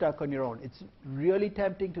get unstuck on your own. It's really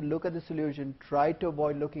tempting to look at the solution, try to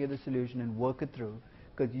avoid looking at the solution and work it through,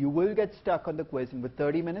 because you will get stuck on the quiz, and with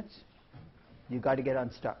 30 minutes, you've got to get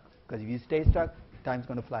unstuck, because if you stay stuck, time's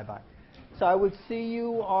going to fly by. So I will see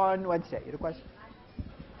you on Wednesday. You have a question?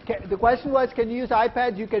 The question was, can you use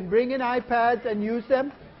iPads? You can bring in iPads and use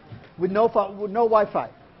them with no Wi-Fi.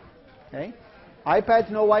 Okay? iPads,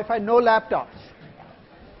 no Wi-Fi, no laptops.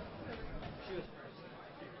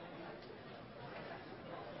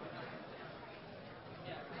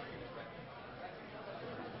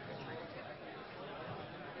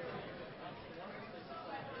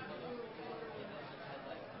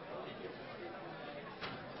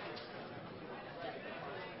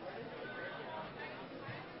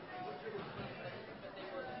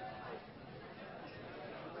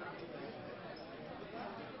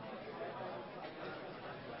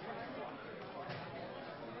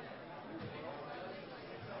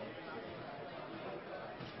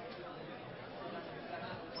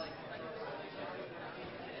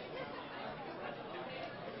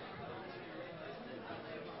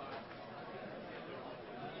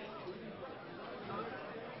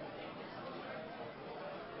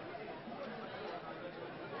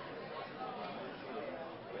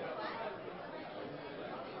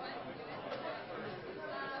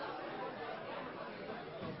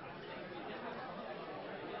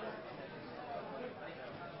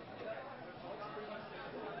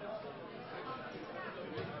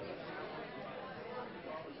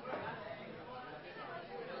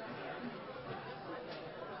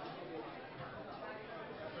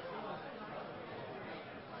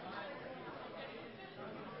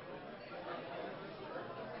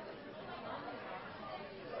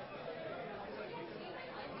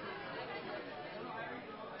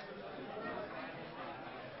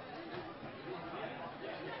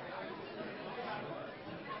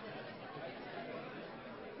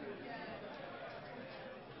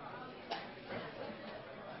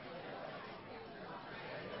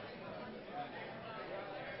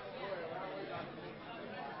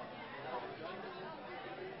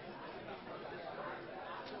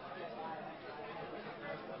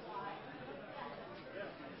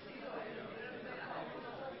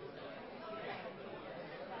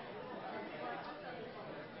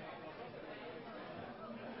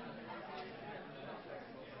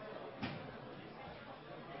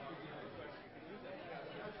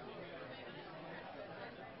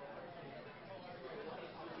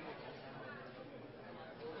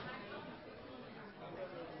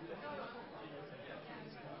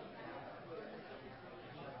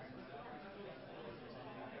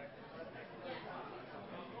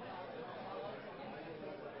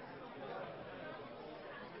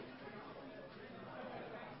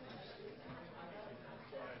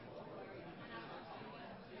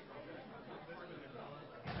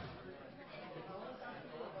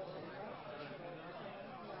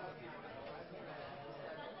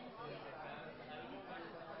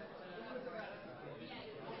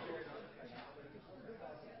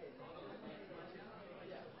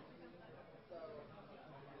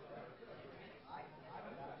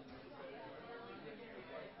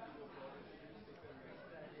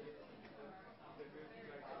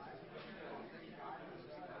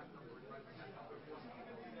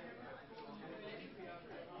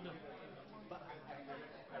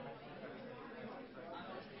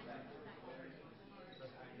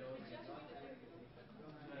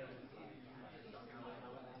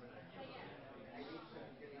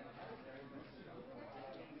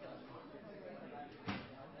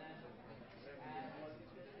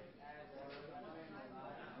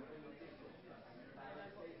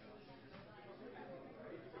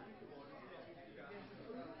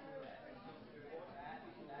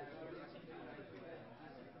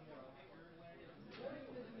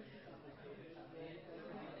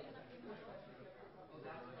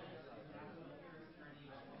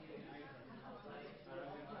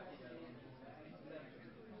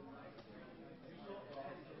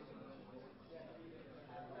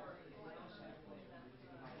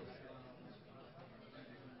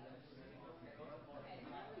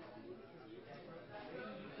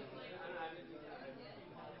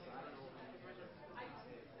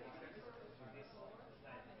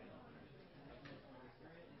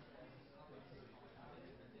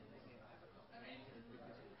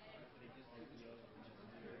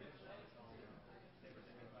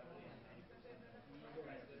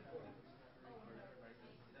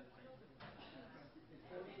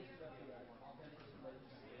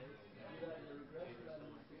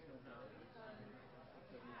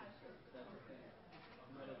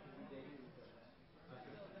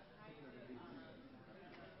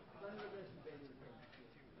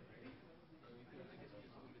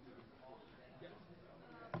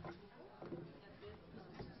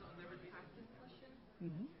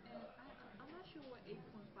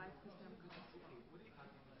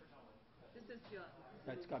 since you're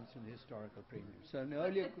That comes from the historical premium. So an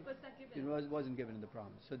earlier was that given? it wasn't given in the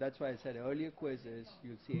promise. So that's why I said earlier quizzes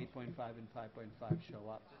you'll see 8.5 and 5.5 show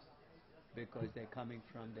up because they're coming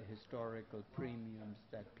from the historical premiums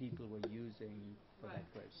that people were using for Right. that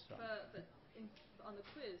quiz. So But on the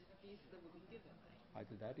quiz, these that will be given, right?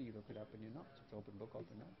 either that or you look it up in your notes. It's open book,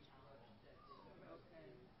 open notes. Okay.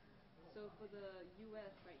 So for the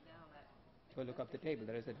U.S. right now, that. Go look up the table.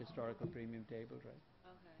 There is a historical premium table, right?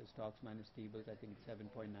 Okay. The stocks minus T-bills, I think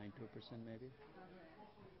 7.92% maybe. Okay.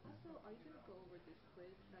 Also, are you going to go over this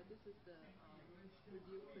quiz? This is the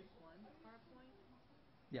review quiz 1 PowerPoint,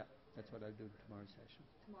 Yeah, that's what I'll do in tomorrow's session.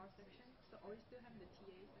 tomorrow's section. So are we still having the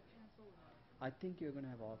TA section as well or not? I think you're going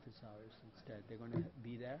to have office hours instead. They're going to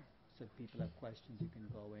be there, so if people have questions, you can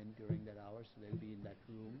go in during that hour. So they'll be in that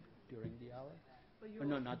room during the hour. But Oh,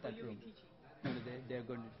 no, not that you'll room. be teaching. No, they're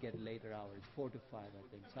going to get later hours, 4 to 5, I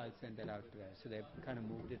think. So I'll send that out to them. So they've kind of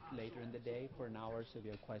moved it later in the day for an hour. So if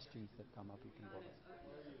you have questions that come up, you can go Got in. it.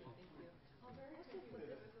 Okay. Thank you. Also for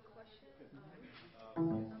this question,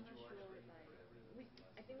 I'm not sure.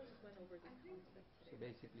 I think we just went over this concept So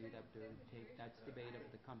today. basically, you'd have to take that's the beta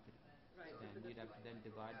of the company. Right. Then you'd have to then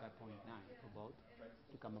divide by 0.9 for both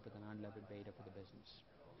to come up with an unlevered beta for the business.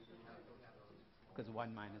 Because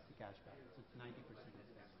 1 minus the cash balance, it's 90% is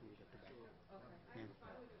that you have to back. Okay. Yeah.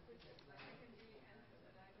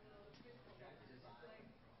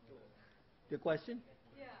 Your question?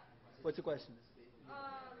 Yeah. What's the question?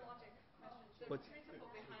 Logic question. The What's- principle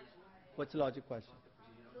behind it. What's the logic question?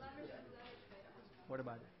 Leverage and leverage beta. What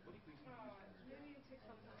about it? Maybe it takes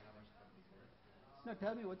some time. No,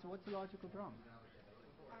 tell me what's the logical problem?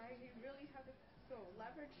 I really have to. So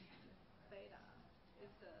leverage beta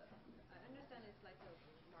is I understand it's like a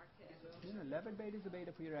market. You know, levered beta is the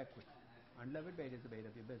beta for your equity. Unlevered beta is the beta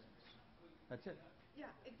of your business. That's it.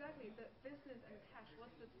 Yeah, exactly. The business and cash.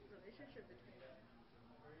 What's the relationship between them?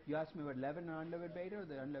 You asked me about levered and unlevered beta or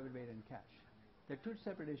the unlevered beta and cash. They're two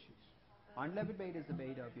separate issues. Unlevered beta is the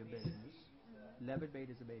beta of your business. Levered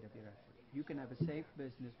beta is the beta of your equity. You can have a safe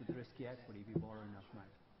business with risky equity if you borrow enough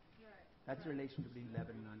money. Right. That's the relation between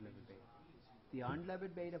levered and unlevered beta. The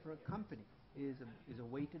unlevered beta for a company is a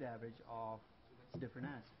weighted average of different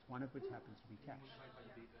assets, one of which happens to be cash.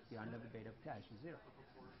 The unlevered beta of cash is 0.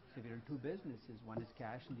 So if you're in two businesses, one is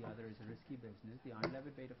cash and the other is a risky business, the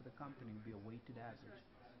unlevered beta for the company will be a weighted average.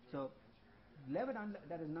 So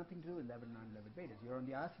that has nothing to do with levered and unlevered betas. You're on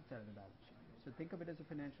the asset side of the balance sheet. So think of it as a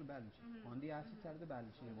financial balance sheet. On the asset side of the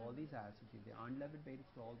balance sheet, you have all these assets. You have the unlevered betas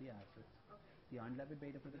for all the assets. The unlevered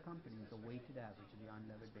beta for the company is a weighted average of the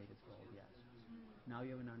unlevered betas for all the assets. Now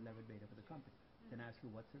you have an unlevered beta for the company. Then ask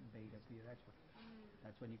you what's the beta for your equity.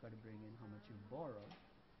 That's when you got to bring in how much you borrow.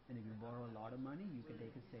 And if you borrow a lot of money, you can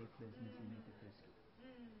take a safe business and make it risky.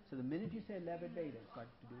 So the minute you say levered beta, it's got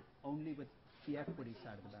to do only with the equity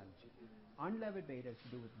side of the balance sheet. Unlevered beta has to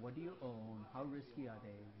do with what do you own, how risky are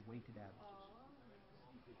they, weighted averages.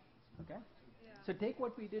 Okay? Yeah. So take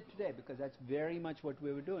what we did today, because that's very much what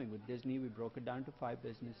we were doing. With Disney, we broke it down to 5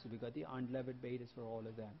 businesses. We got the unlevered betas for all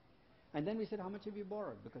of them. And then we said, how much have you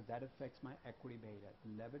borrowed? Because that affects my equity beta.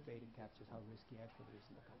 The levered beta captures how risky equity is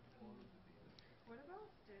in the company.